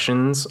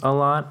reflections a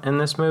lot in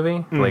this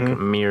movie, like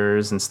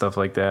mirrors and stuff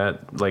like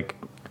that. Like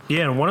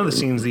yeah, and one of the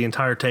scenes, the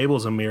entire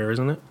table's a mirror,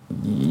 isn't it?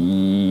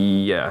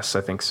 Yes,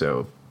 I think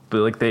so. But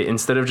like they,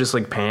 instead of just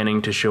like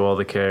panning to show all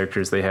the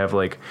characters, they have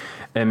like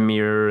a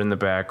mirror in the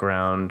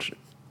background.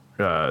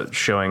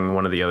 Showing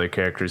one of the other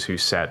characters who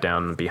sat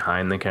down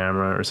behind the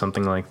camera or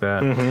something like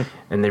that.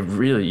 And they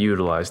really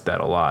utilized that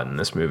a lot in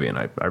this movie, and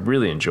I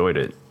really enjoyed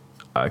it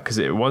because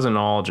it wasn't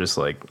all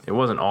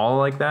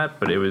like that,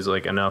 but it was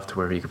like enough to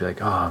where you could be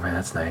like, oh man,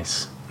 that's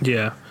nice.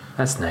 Yeah,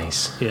 that's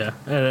nice. Yeah,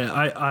 and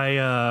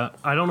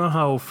I don't know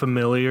how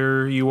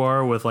familiar you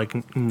are with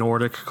like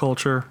Nordic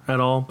culture at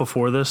all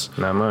before this.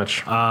 Not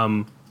much.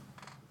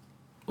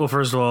 Well,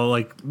 first of all,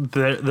 like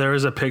there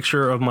is a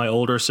picture of my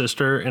older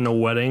sister in a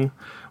wedding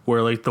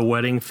where like the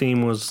wedding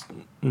theme was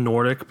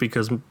Nordic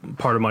because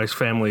part of my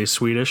family is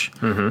Swedish.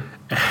 Mm-hmm.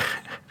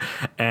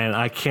 And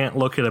I can't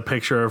look at a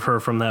picture of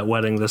her from that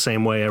wedding the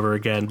same way ever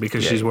again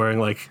because she's wearing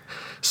like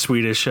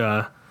Swedish,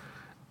 dress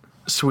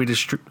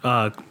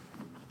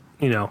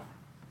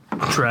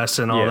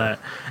and all that.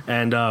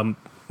 And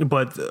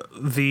but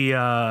the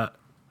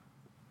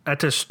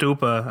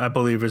Ättestupa, I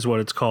believe, is what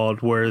it's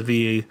called, where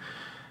the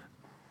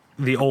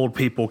old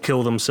people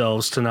kill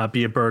themselves to not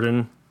be a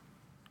burden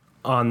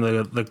on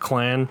the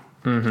clan.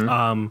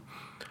 Mm-hmm.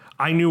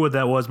 I knew what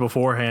that was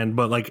beforehand,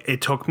 but like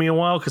it took me a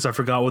while because I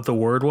forgot what the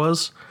word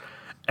was.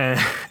 And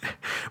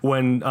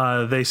when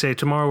they say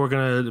tomorrow we're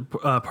going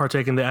to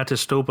partake in the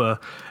Ättestupa,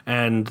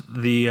 and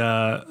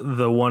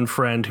the one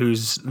friend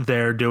who's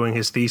there doing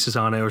his thesis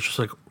on it was just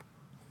like,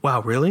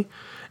 "Wow, really?"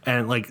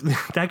 And like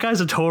that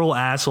guy's a total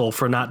asshole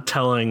for not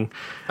telling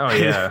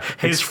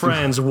his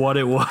friends what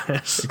it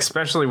was.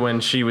 Especially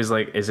when she was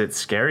like, "Is it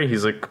scary?"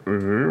 He's like,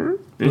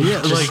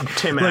 yeah, just like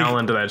Tim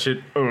Allen to that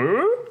shit.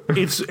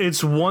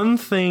 It's one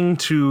thing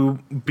to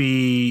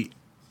be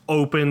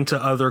open to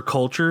other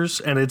cultures,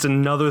 and it's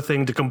another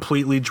thing to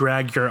completely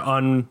drag your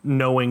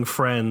unknowing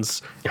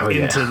friends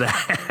into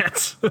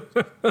that.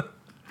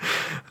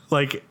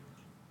 like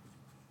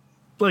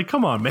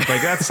come on, man.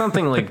 Like that's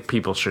something like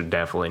people should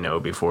definitely know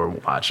before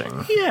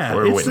watching. Yeah,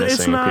 or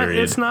witnessing.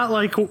 It's not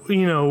like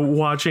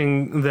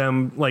watching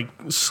them like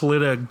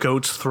slit a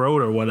goat's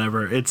throat or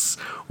whatever. It's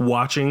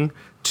watching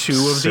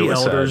two of the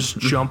elders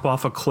jump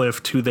off a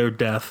cliff to their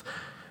death.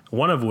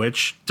 One of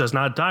which does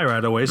not die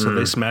right away, so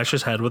they smash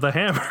his head with a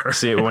hammer.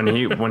 See, when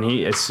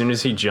he as soon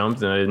as he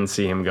jumped and I didn't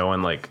see him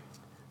going like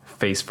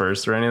face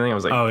first or anything, I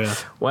was like, "Oh yeah,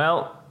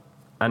 well,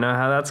 I know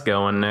how that's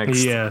going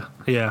next." Yeah.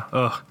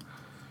 Ugh.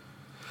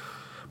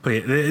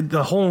 But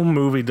the whole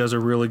movie does a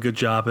really good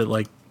job at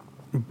like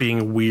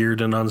being weird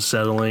and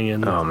unsettling,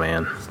 and oh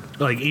man,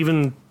 like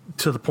even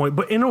to the point,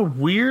 but in a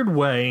weird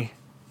way,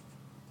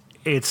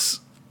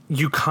 it's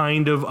you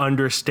kind of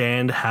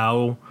understand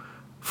how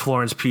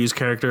Florence Pugh's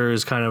character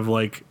is kind of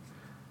like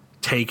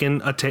taken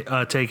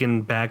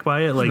back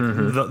by it, like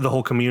the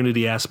whole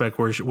community aspect,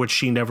 which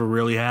she never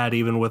really had,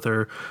 even with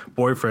her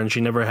boyfriend. She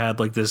never had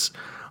like this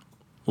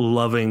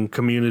loving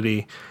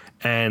community.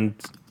 And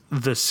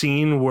the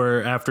scene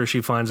where after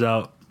she finds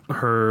out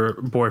her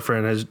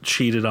boyfriend has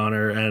cheated on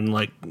her and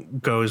like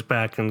goes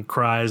back and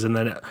cries, and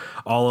then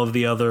all of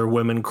the other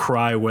women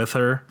cry with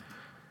her,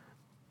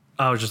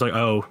 I was just like,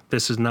 oh,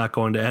 this is not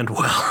going to end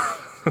well.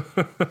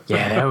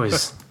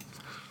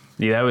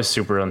 that was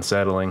super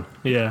unsettling.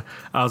 Yeah.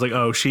 I was like,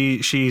 oh,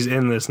 she's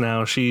in this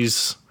now.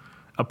 She's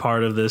a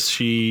part of this.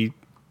 She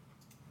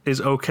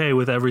is okay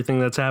with everything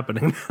that's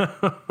happening.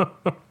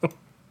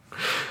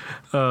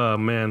 Oh,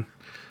 man.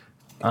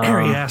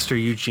 Ari Aster,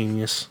 you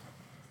genius.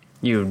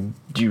 You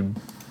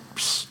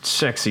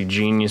sexy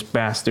genius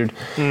bastard.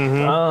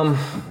 Mm-hmm.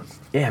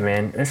 Yeah,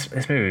 man.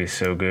 This movie is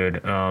so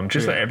good.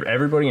 Just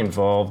everybody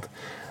involved.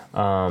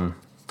 At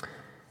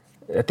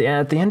the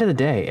end of the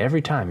day,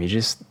 every time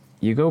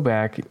you go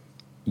back,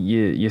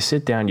 you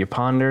sit down, you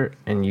ponder,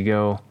 and you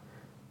go,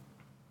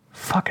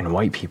 fucking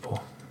white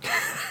people.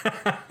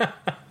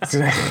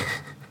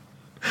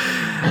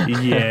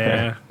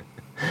 Yeah.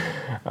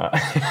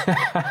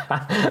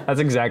 That's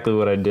exactly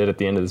what I did at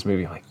the end of this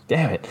movie. I'm like,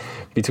 damn it.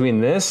 Between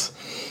this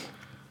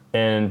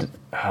and,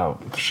 oh,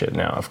 shit,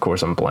 now, of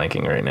course I'm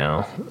blanking right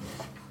now.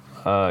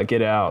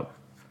 Get Out.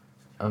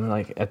 I'm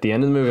like, at the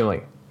end of the movie, I'm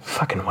like,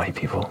 fucking white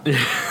people.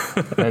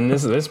 And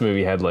this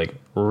movie had like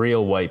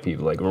real white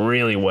people, like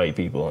really white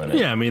people in it.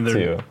 Yeah, I mean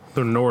they're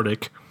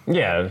Nordic.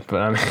 Yeah, but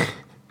I mean,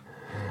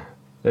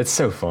 it's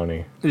so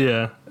funny.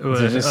 Yeah,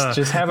 so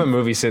just have a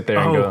movie sit there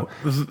and go,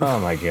 oh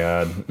my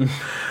god.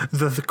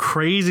 The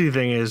crazy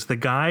thing is the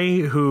guy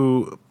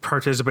who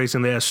participates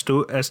in the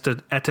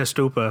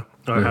Ättestupa,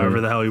 or however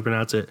the hell you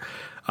pronounce it,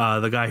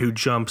 the guy who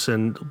jumps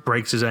and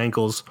breaks his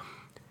ankles.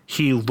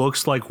 He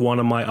looks like one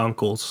of my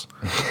uncles.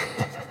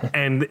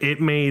 And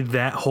it made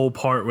that whole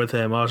part with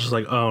him. I was just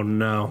like, oh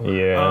no.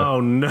 Yeah.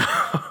 Oh no.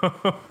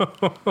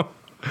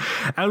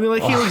 I mean,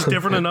 like, he looks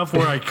different enough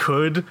where I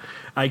could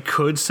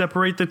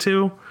separate the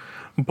two,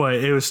 but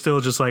it was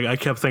still just like I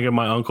kept thinking of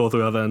my uncle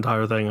throughout the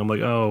entire thing. I'm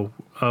like,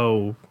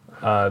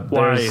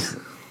 why?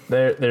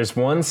 There's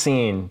one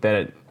scene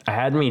that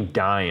had me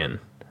dying.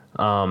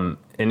 And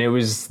it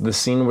was the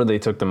scene where they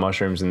took the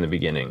mushrooms in the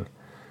beginning.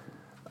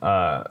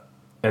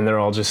 And they're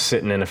all just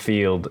sitting in a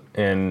field,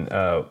 and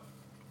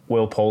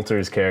Will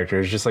Poulter's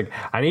character is just like,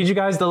 I need you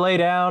guys to lay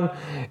down.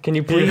 Can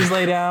you please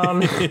lay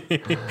down?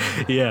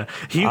 Yeah,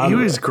 he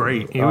was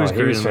great. He was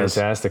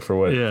fantastic for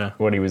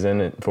what he was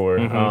in it for.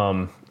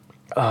 Mm-hmm.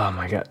 Oh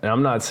my god! And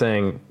I'm not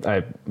saying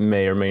I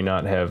may or may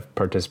not have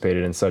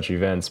participated in such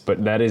events,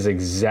 but that is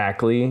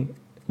exactly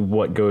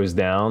what goes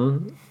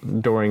down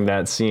during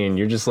that scene.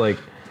 You're just like,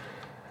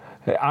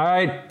 all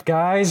right,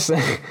 guys.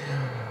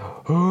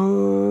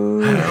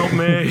 Help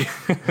me.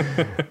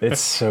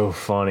 It's so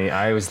funny.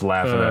 I was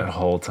laughing that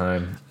whole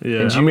time.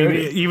 Yeah, I mean,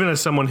 even as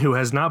someone who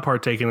has not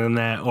partaken in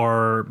that,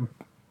 or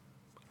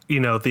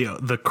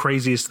the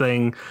craziest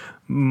thing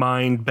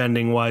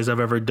mind-bending wise I've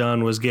ever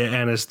done was get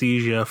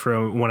anesthesia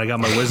from when I got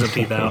my wisdom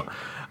teeth out.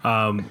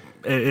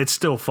 It's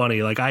still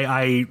funny. Like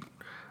I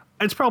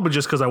it's probably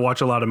just because I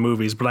watch a lot of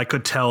movies, but I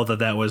could tell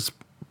that was a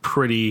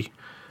pretty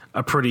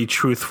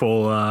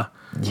truthful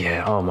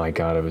yeah. Oh my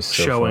god, it was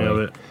so showing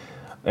funny. of it.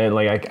 And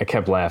like I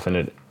kept laughing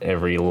at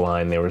every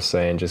line they were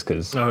saying just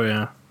because. Oh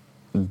yeah.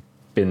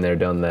 Been there,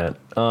 done that.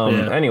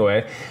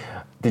 Anyway,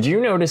 did you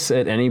notice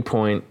at any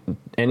point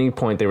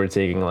they were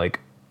taking like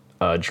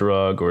a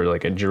drug or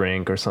like a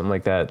drink or something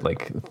like that?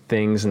 Like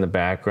things in the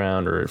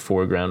background or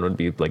foreground would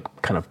be like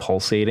kind of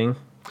pulsating.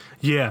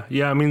 Yeah.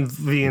 I mean,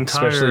 the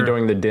entire, especially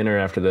during the dinner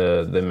after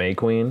the May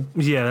Queen.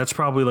 Yeah, that's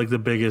probably like the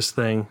biggest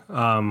thing.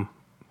 From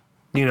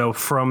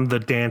the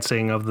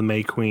dancing of the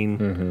May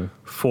Queen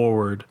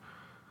forward,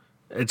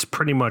 it's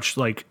pretty much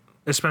like,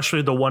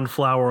 especially the one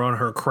flower on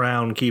her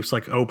crown keeps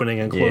like opening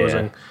and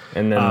closing. Yeah.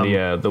 And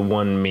then the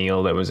one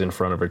meal that was in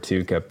front of her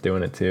too kept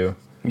doing it too.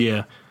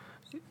 Yeah,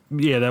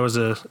 that was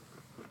a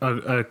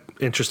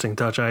interesting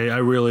touch. I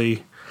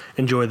really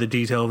enjoy the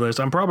detail of this.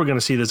 I'm probably going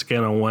to see this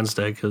again on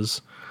Wednesday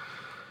because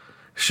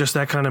it's just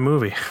that kind of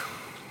movie.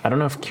 I don't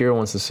know if Kira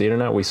wants to see it or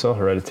not. We saw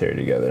Hereditary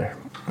together.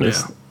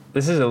 This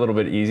is a little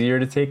bit easier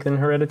to take than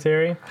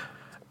Hereditary.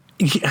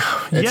 Yeah,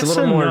 it's a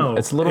little more. No.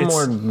 It's a little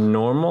more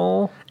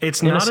normal.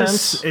 It's not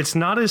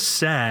as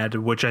sad,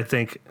 which I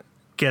think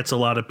gets a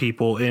lot of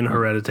people in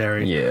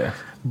Hereditary. Yeah,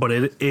 but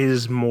it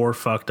is more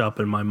fucked up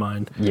in my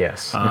mind.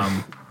 Yes.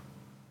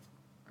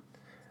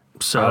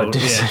 It's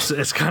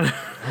kind of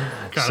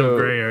a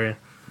gray area.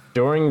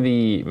 During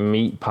the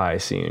meat pie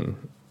scene,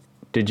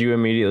 did you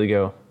immediately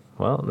go,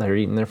 "Well, they're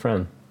eating their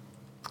friend.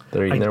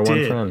 They're eating their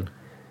one friend"?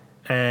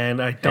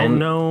 And I don't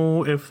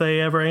know if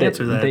they ever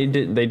answered that. They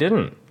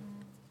didn't.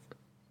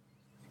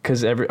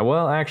 Because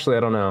actually, I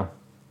don't know.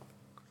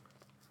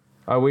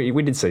 Oh,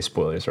 we did say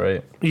spoilers,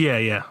 right?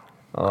 Yeah.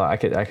 I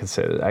could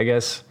say that. I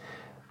guess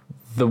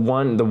the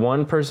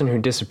one person who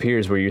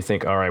disappears, where you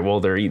think, all right, well,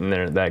 they're eating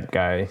that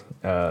guy,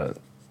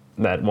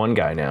 that one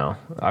guy now.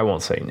 I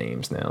won't say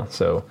names now.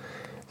 So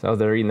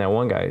they're eating that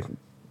one guy.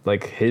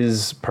 Like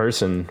his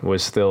person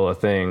was still a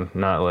thing,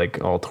 not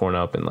like all torn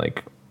up and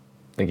like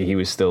he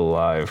was still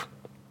alive.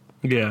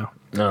 Yeah.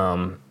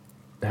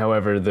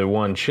 However, the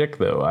one chick,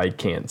 though, I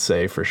can't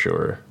say for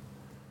sure.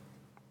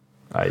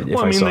 They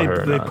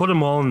put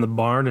them all in the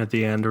barn at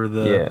the end, or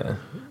the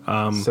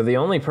so the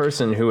only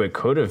person who it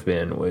could have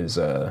been was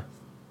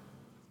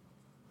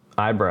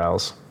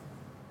Eyebrows.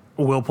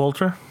 Will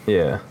Poulter.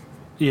 Yeah.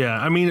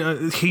 I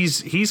mean,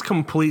 he's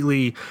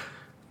completely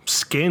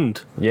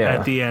skinned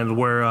at the end,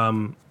 where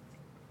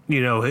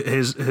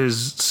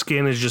his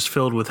skin is just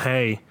filled with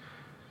hay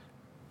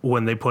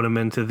when they put him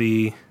into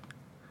the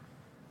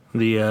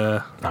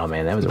oh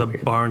man, that was the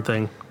weird barn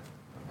thing.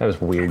 That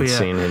was weird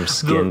seeing him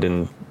skinned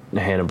and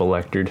Hannibal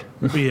Lectered.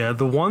 Yeah,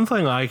 the one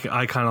thing I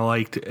kind of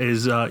liked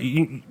is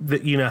you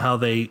know how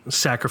they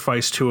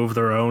sacrifice two of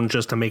their own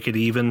just to make it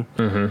even.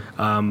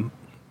 Mm-hmm.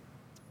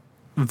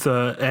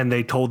 And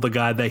they told the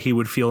guy that he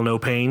would feel no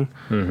pain.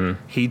 Mm-hmm.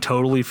 He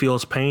totally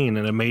feels pain,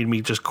 and it made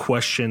me just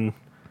question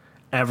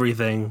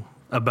everything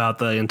about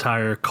the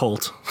entire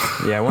cult.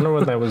 Yeah, I wonder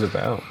what that was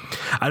about.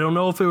 I don't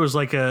know if it was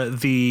like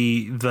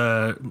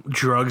the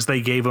drugs they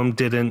gave him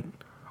didn't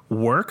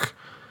work.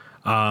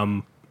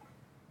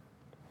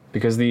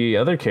 Because the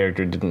other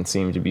character didn't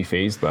seem to be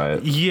fazed by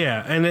it.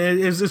 Yeah, and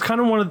it's kind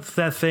of one of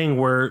that thing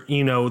where,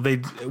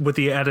 they with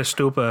the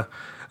Atastupa,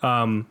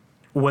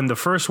 when the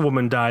first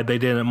woman died, they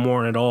didn't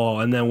mourn at all,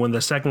 and then when the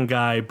second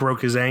guy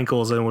broke his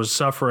ankles and was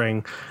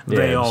suffering,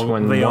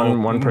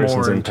 one person's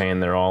mourned. in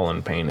pain, they're all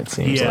in pain. It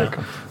seems like.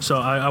 So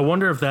I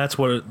wonder if that's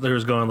what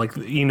there's going. Like,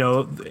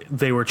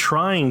 they were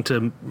trying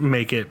to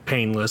make it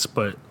painless,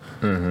 but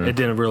it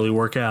didn't really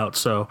work out.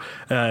 So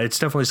it's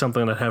definitely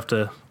something I'd have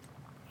to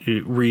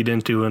read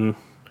into, and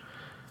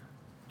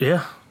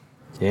yeah,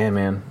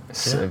 man.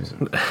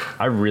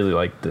 I really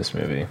liked this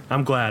movie.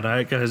 I'm glad,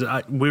 because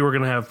we were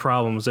gonna have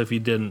problems if you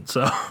didn't.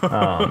 So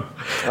I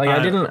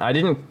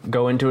didn't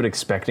go into it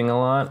expecting a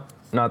lot.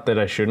 Not that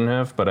I shouldn't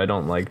have, but I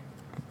don't like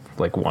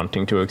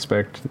wanting to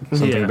expect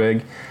something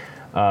big.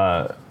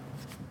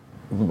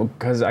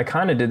 Because I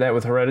kind of did that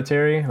with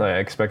Hereditary. Like, I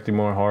expected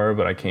more horror,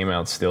 but I came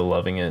out still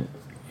loving it,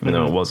 even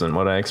though it wasn't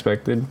what I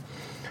expected.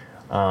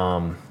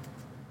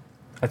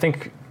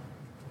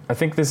 I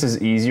think this is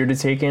easier to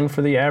take in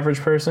for the average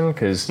person,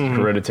 because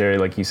Hereditary,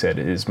 like you said,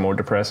 is more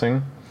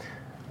depressing.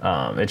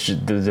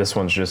 This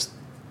one's just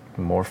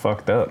more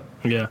fucked up.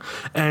 Yeah,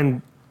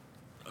 and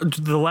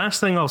the last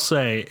thing I'll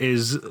say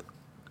is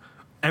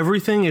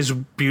everything is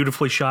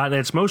beautifully shot, and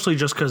it's mostly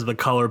just because of the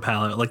color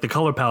palette. Like, the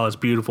color palette is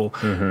beautiful,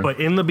 but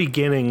in the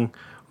beginning,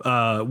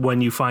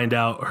 when you find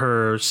out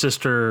her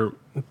sister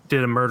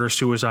did a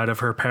murder-suicide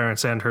of her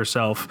parents and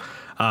herself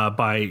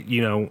by,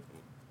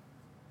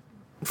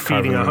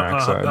 feeding Carbon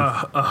monoxide.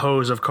 a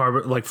hose of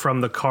carbon, like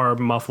from the car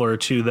muffler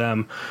to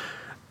them.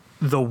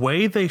 The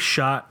way they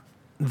shot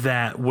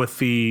that with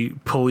the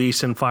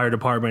police and fire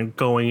department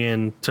going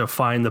in to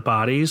find the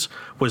bodies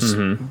was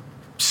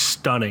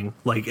stunning.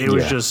 Like it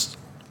was just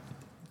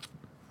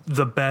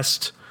the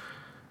best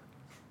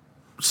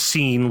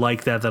scene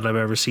like that I've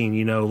ever seen,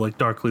 you know, like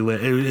darkly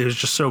lit. It was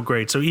just so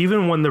great. So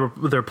even when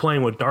they're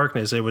playing with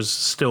darkness, it was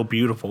still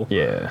beautiful.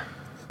 Yeah.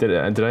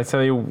 Did I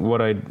tell you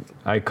what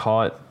I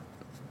caught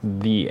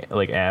the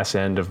like ass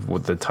end of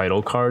what the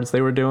title cards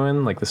they were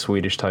doing, like the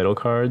Swedish title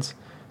cards?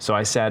 So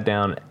I sat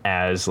down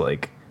as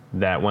like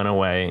that went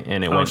away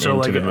and it went into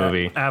like the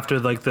movie after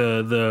like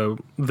the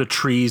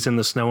trees and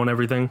the snow and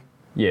everything.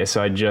 Yeah,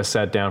 so I just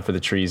sat down for the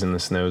trees and the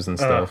snows and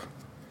stuff.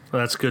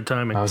 Well, that's good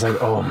timing. I was like,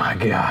 oh my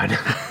god.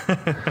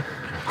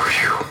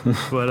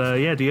 But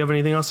yeah, do you have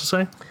anything else to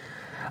say?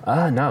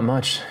 Not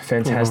much.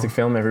 Fantastic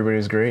film. Everybody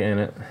was great in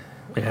it.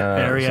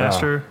 Yeah, Ari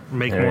Aster,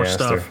 make more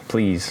stuff.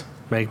 Please.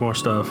 Make more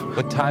stuff.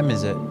 What time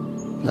is it?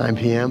 9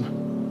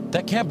 p.m.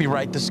 That can't be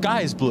right. The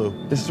sky is blue.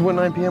 This is what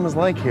 9 p.m. is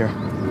like here.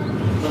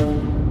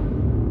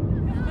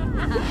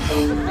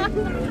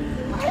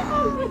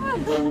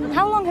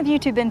 How long have you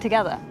two been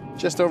together?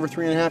 Just over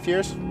 3.5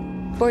 years.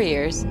 4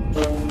 years.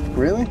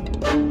 Really?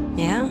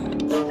 Yeah.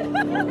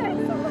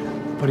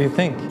 What do you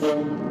think?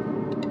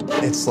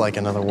 It's like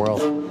another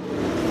world.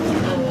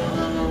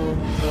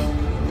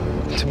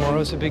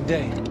 Tomorrow's a big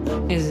day.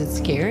 Is it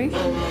scary?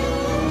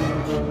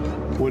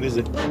 What is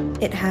it?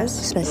 It has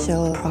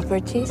special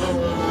properties.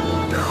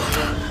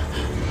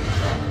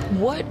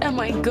 What am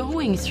I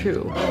going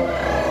through?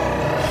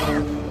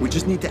 We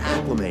just need to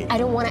acclimate. I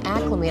don't want to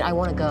acclimate. I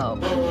want to go.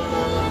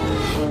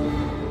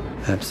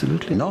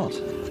 Absolutely not.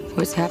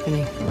 What's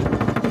happening?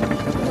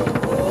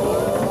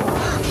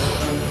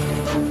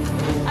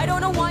 I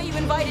don't know why you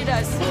invited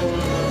us.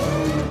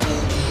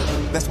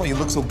 That's why you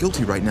look so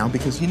guilty right now,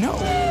 because you know.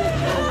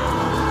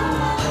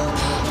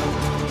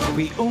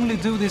 We only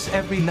do this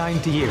every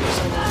 90 years.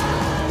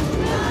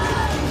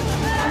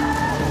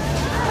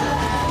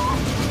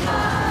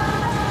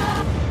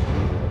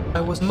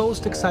 I was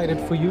most excited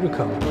for you to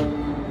come.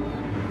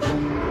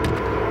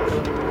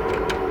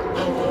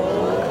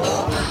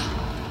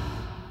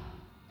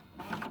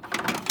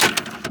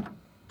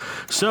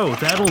 So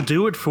that'll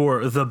do it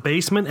for The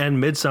Basement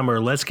and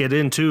Midsommar. Let's get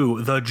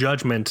into The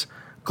Judgment.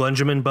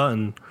 Glenjamin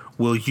Button,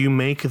 will you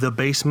make The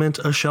Basement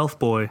a shelf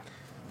boy?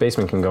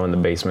 Basement can go in the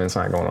basement. It's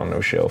not going on no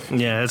shelf.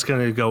 Yeah, it's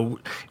gonna go.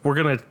 We're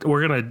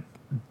gonna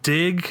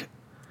dig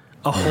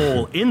a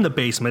hole in the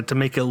basement to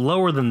make it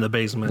lower than the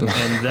basement,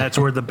 and that's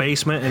where The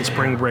Basement and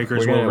Spring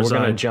Breakers will reside.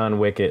 We're gonna John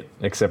Wick it,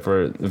 except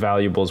for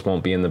valuables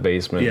won't be in the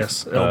basement.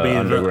 Yes, it'll be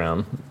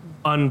underground.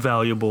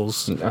 Unvaluable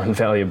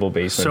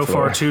basement. So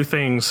floor. far, two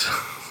things.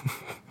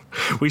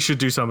 We should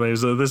do something.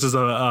 So this is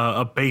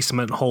a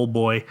basement hole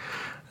boy.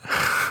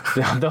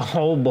 The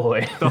whole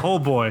boy. The whole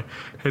boy.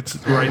 It's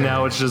right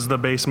now. It's just The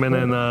Basement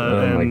and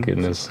oh my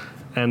goodness.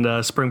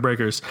 And Spring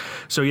Breakers.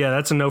 So yeah,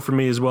 that's a no for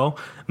me as well.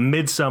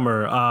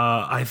 Midsommar.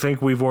 I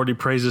think we've already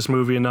praised this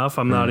movie enough.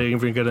 I'm not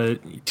even gonna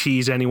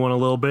tease anyone a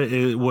little bit.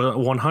 It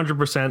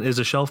 100% is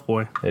a shelf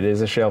boy. It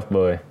is a shelf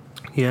boy.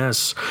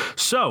 Yes.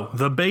 So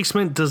The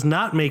Basement does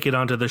not make it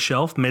onto the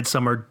shelf.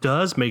 Midsommar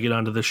does make it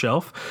onto the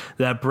shelf.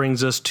 That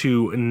brings us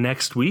to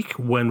next week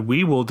when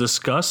we will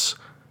discuss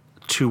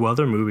two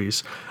other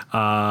movies.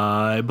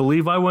 I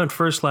believe I went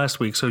first last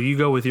week, so you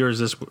go with yours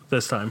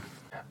this time.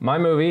 My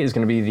movie is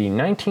going to be the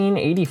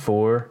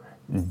 1984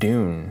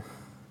 Dune.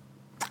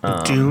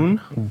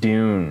 Dune?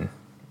 Dune.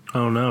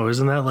 Oh no,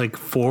 isn't that like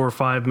 4 or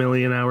 5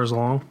 million hours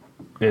long?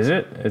 Is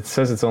it? It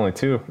says it's only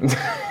 2.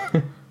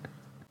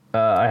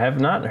 I have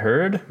not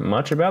heard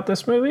much about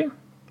this movie,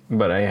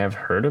 but I have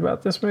heard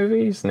about this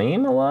movie's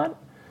name a lot.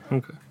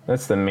 Okay.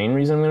 That's the main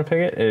reason I'm going to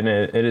pick it.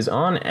 It is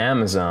on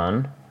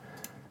Amazon.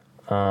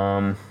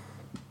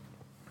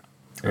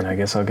 And I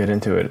guess I'll get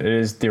into it. It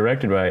is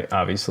directed by,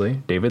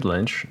 obviously, David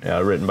Lynch,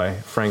 written by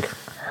Frank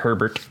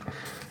Herbert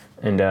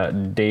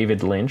and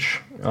David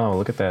Lynch. Oh,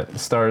 look at that. It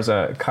stars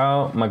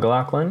Kyle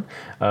MacLachlan,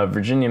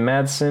 Virginia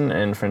Madsen,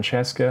 and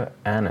Francesca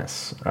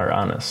Annis, or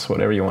Annis,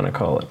 whatever you want to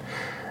call it.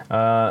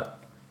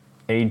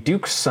 A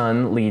duke's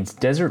son leads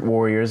desert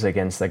warriors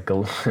against the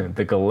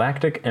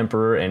galactic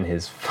emperor and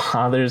his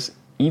father's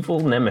evil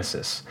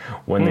nemesis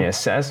when they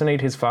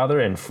assassinate his father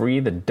and free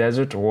the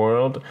desert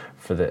world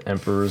for the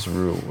emperor's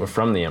rule, or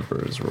from the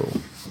emperor's rule.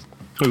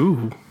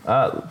 Ooh.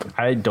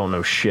 I don't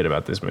know shit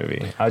about this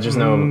movie. I just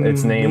know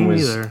its name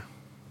was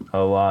a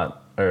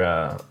lot,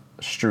 or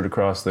strewed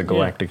across the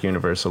galactic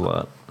universe a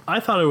lot. I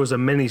thought it was a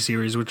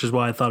mini-series, which is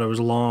why I thought it was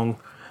long.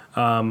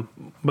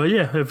 But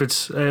yeah, if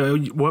it's...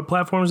 what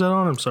platform is that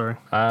on? I'm sorry.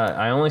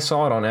 I only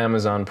saw it on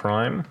Amazon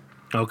Prime.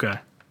 Okay.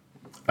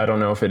 I don't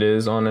know if it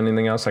is on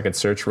anything else. I could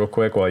search real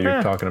quick while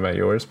you're talking about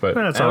yours, but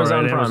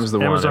Amazon Prime is the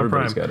one.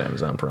 Everybody's got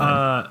Amazon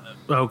Prime.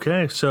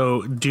 Okay,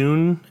 so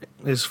Dune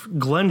is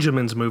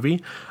Glenjamin's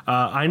movie.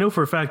 I know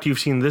for a fact you've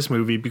seen this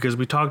movie because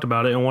we talked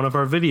about it in one of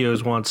our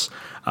videos once.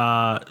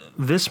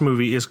 This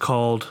movie is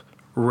called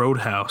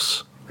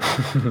Roadhouse.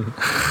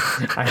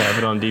 I have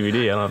it on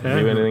DVD. I don't have to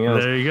do anything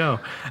else. There you go.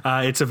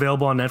 It's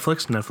available on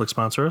Netflix. Netflix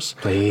sponsor us.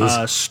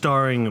 Please.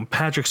 Starring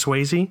Patrick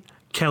Swayze,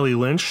 Kelly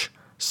Lynch,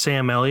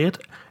 Sam Elliott,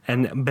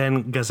 and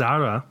Ben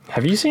Gazzara.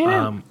 Have you seen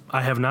it?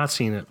 I have not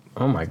seen it.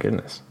 Oh my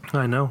goodness.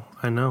 I know.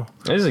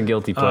 This is a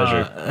guilty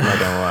pleasure. I'm not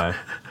gonna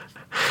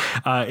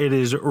lie. It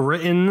is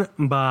written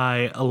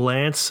by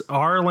Lance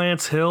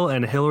Hill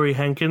and Hillary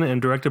Henkin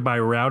and directed by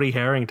Rowdy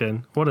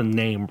Harrington. What a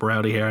name,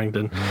 Rowdy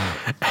Harrington.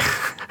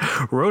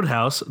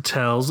 Roadhouse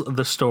tells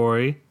the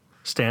story,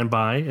 stand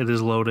by, it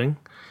is loading,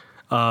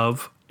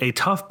 of a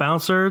tough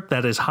bouncer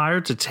that is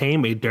hired to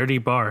tame a dirty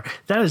bar.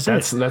 That's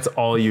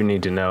all you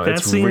need to know.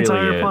 That's it's the really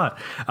entire it. plot.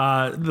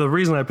 The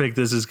reason I picked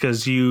this is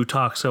because you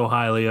talk so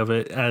highly of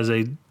it as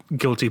a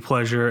guilty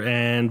pleasure,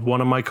 and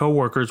one of my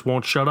coworkers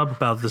won't shut up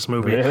about this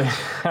movie. Really?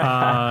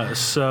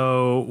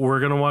 So we're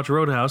gonna watch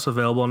Roadhouse,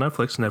 available on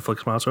Netflix. Netflix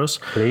sponsor us,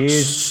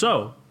 please.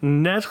 So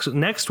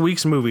next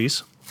week's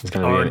movies. It's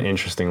gonna be an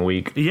interesting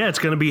week. Yeah, it's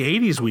gonna be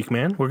 80s week,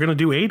 man. We're gonna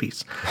do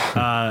 80s.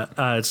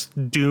 It's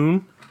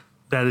Dune.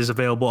 That is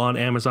available on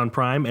Amazon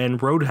Prime,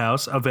 and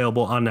Roadhouse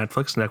available on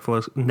Netflix.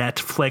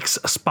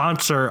 Netflix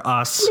sponsor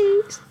us.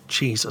 Please.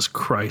 Jesus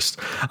Christ.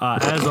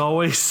 As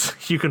always,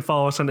 you can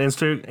follow us on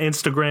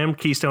Instagram,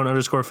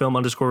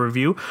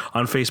 Keystone_film_review.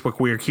 On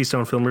Facebook, we are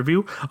Keystone Film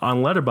Review.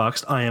 On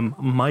Letterboxd, I am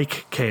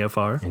Mike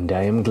KFR. And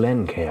I am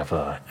Glenn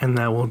KFR. And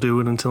that will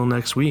do it until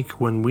next week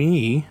when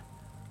we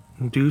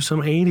do some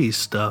 80s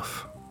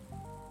stuff.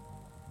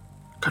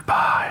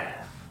 Goodbye.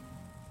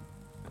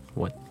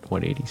 What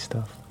 80s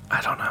stuff? I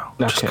don't know.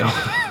 Okay.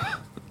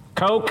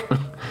 Coke.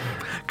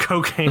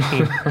 Cocaine.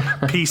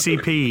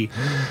 PCP.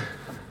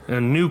 A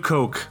new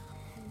Coke.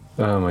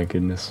 Oh my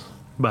goodness.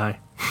 Bye.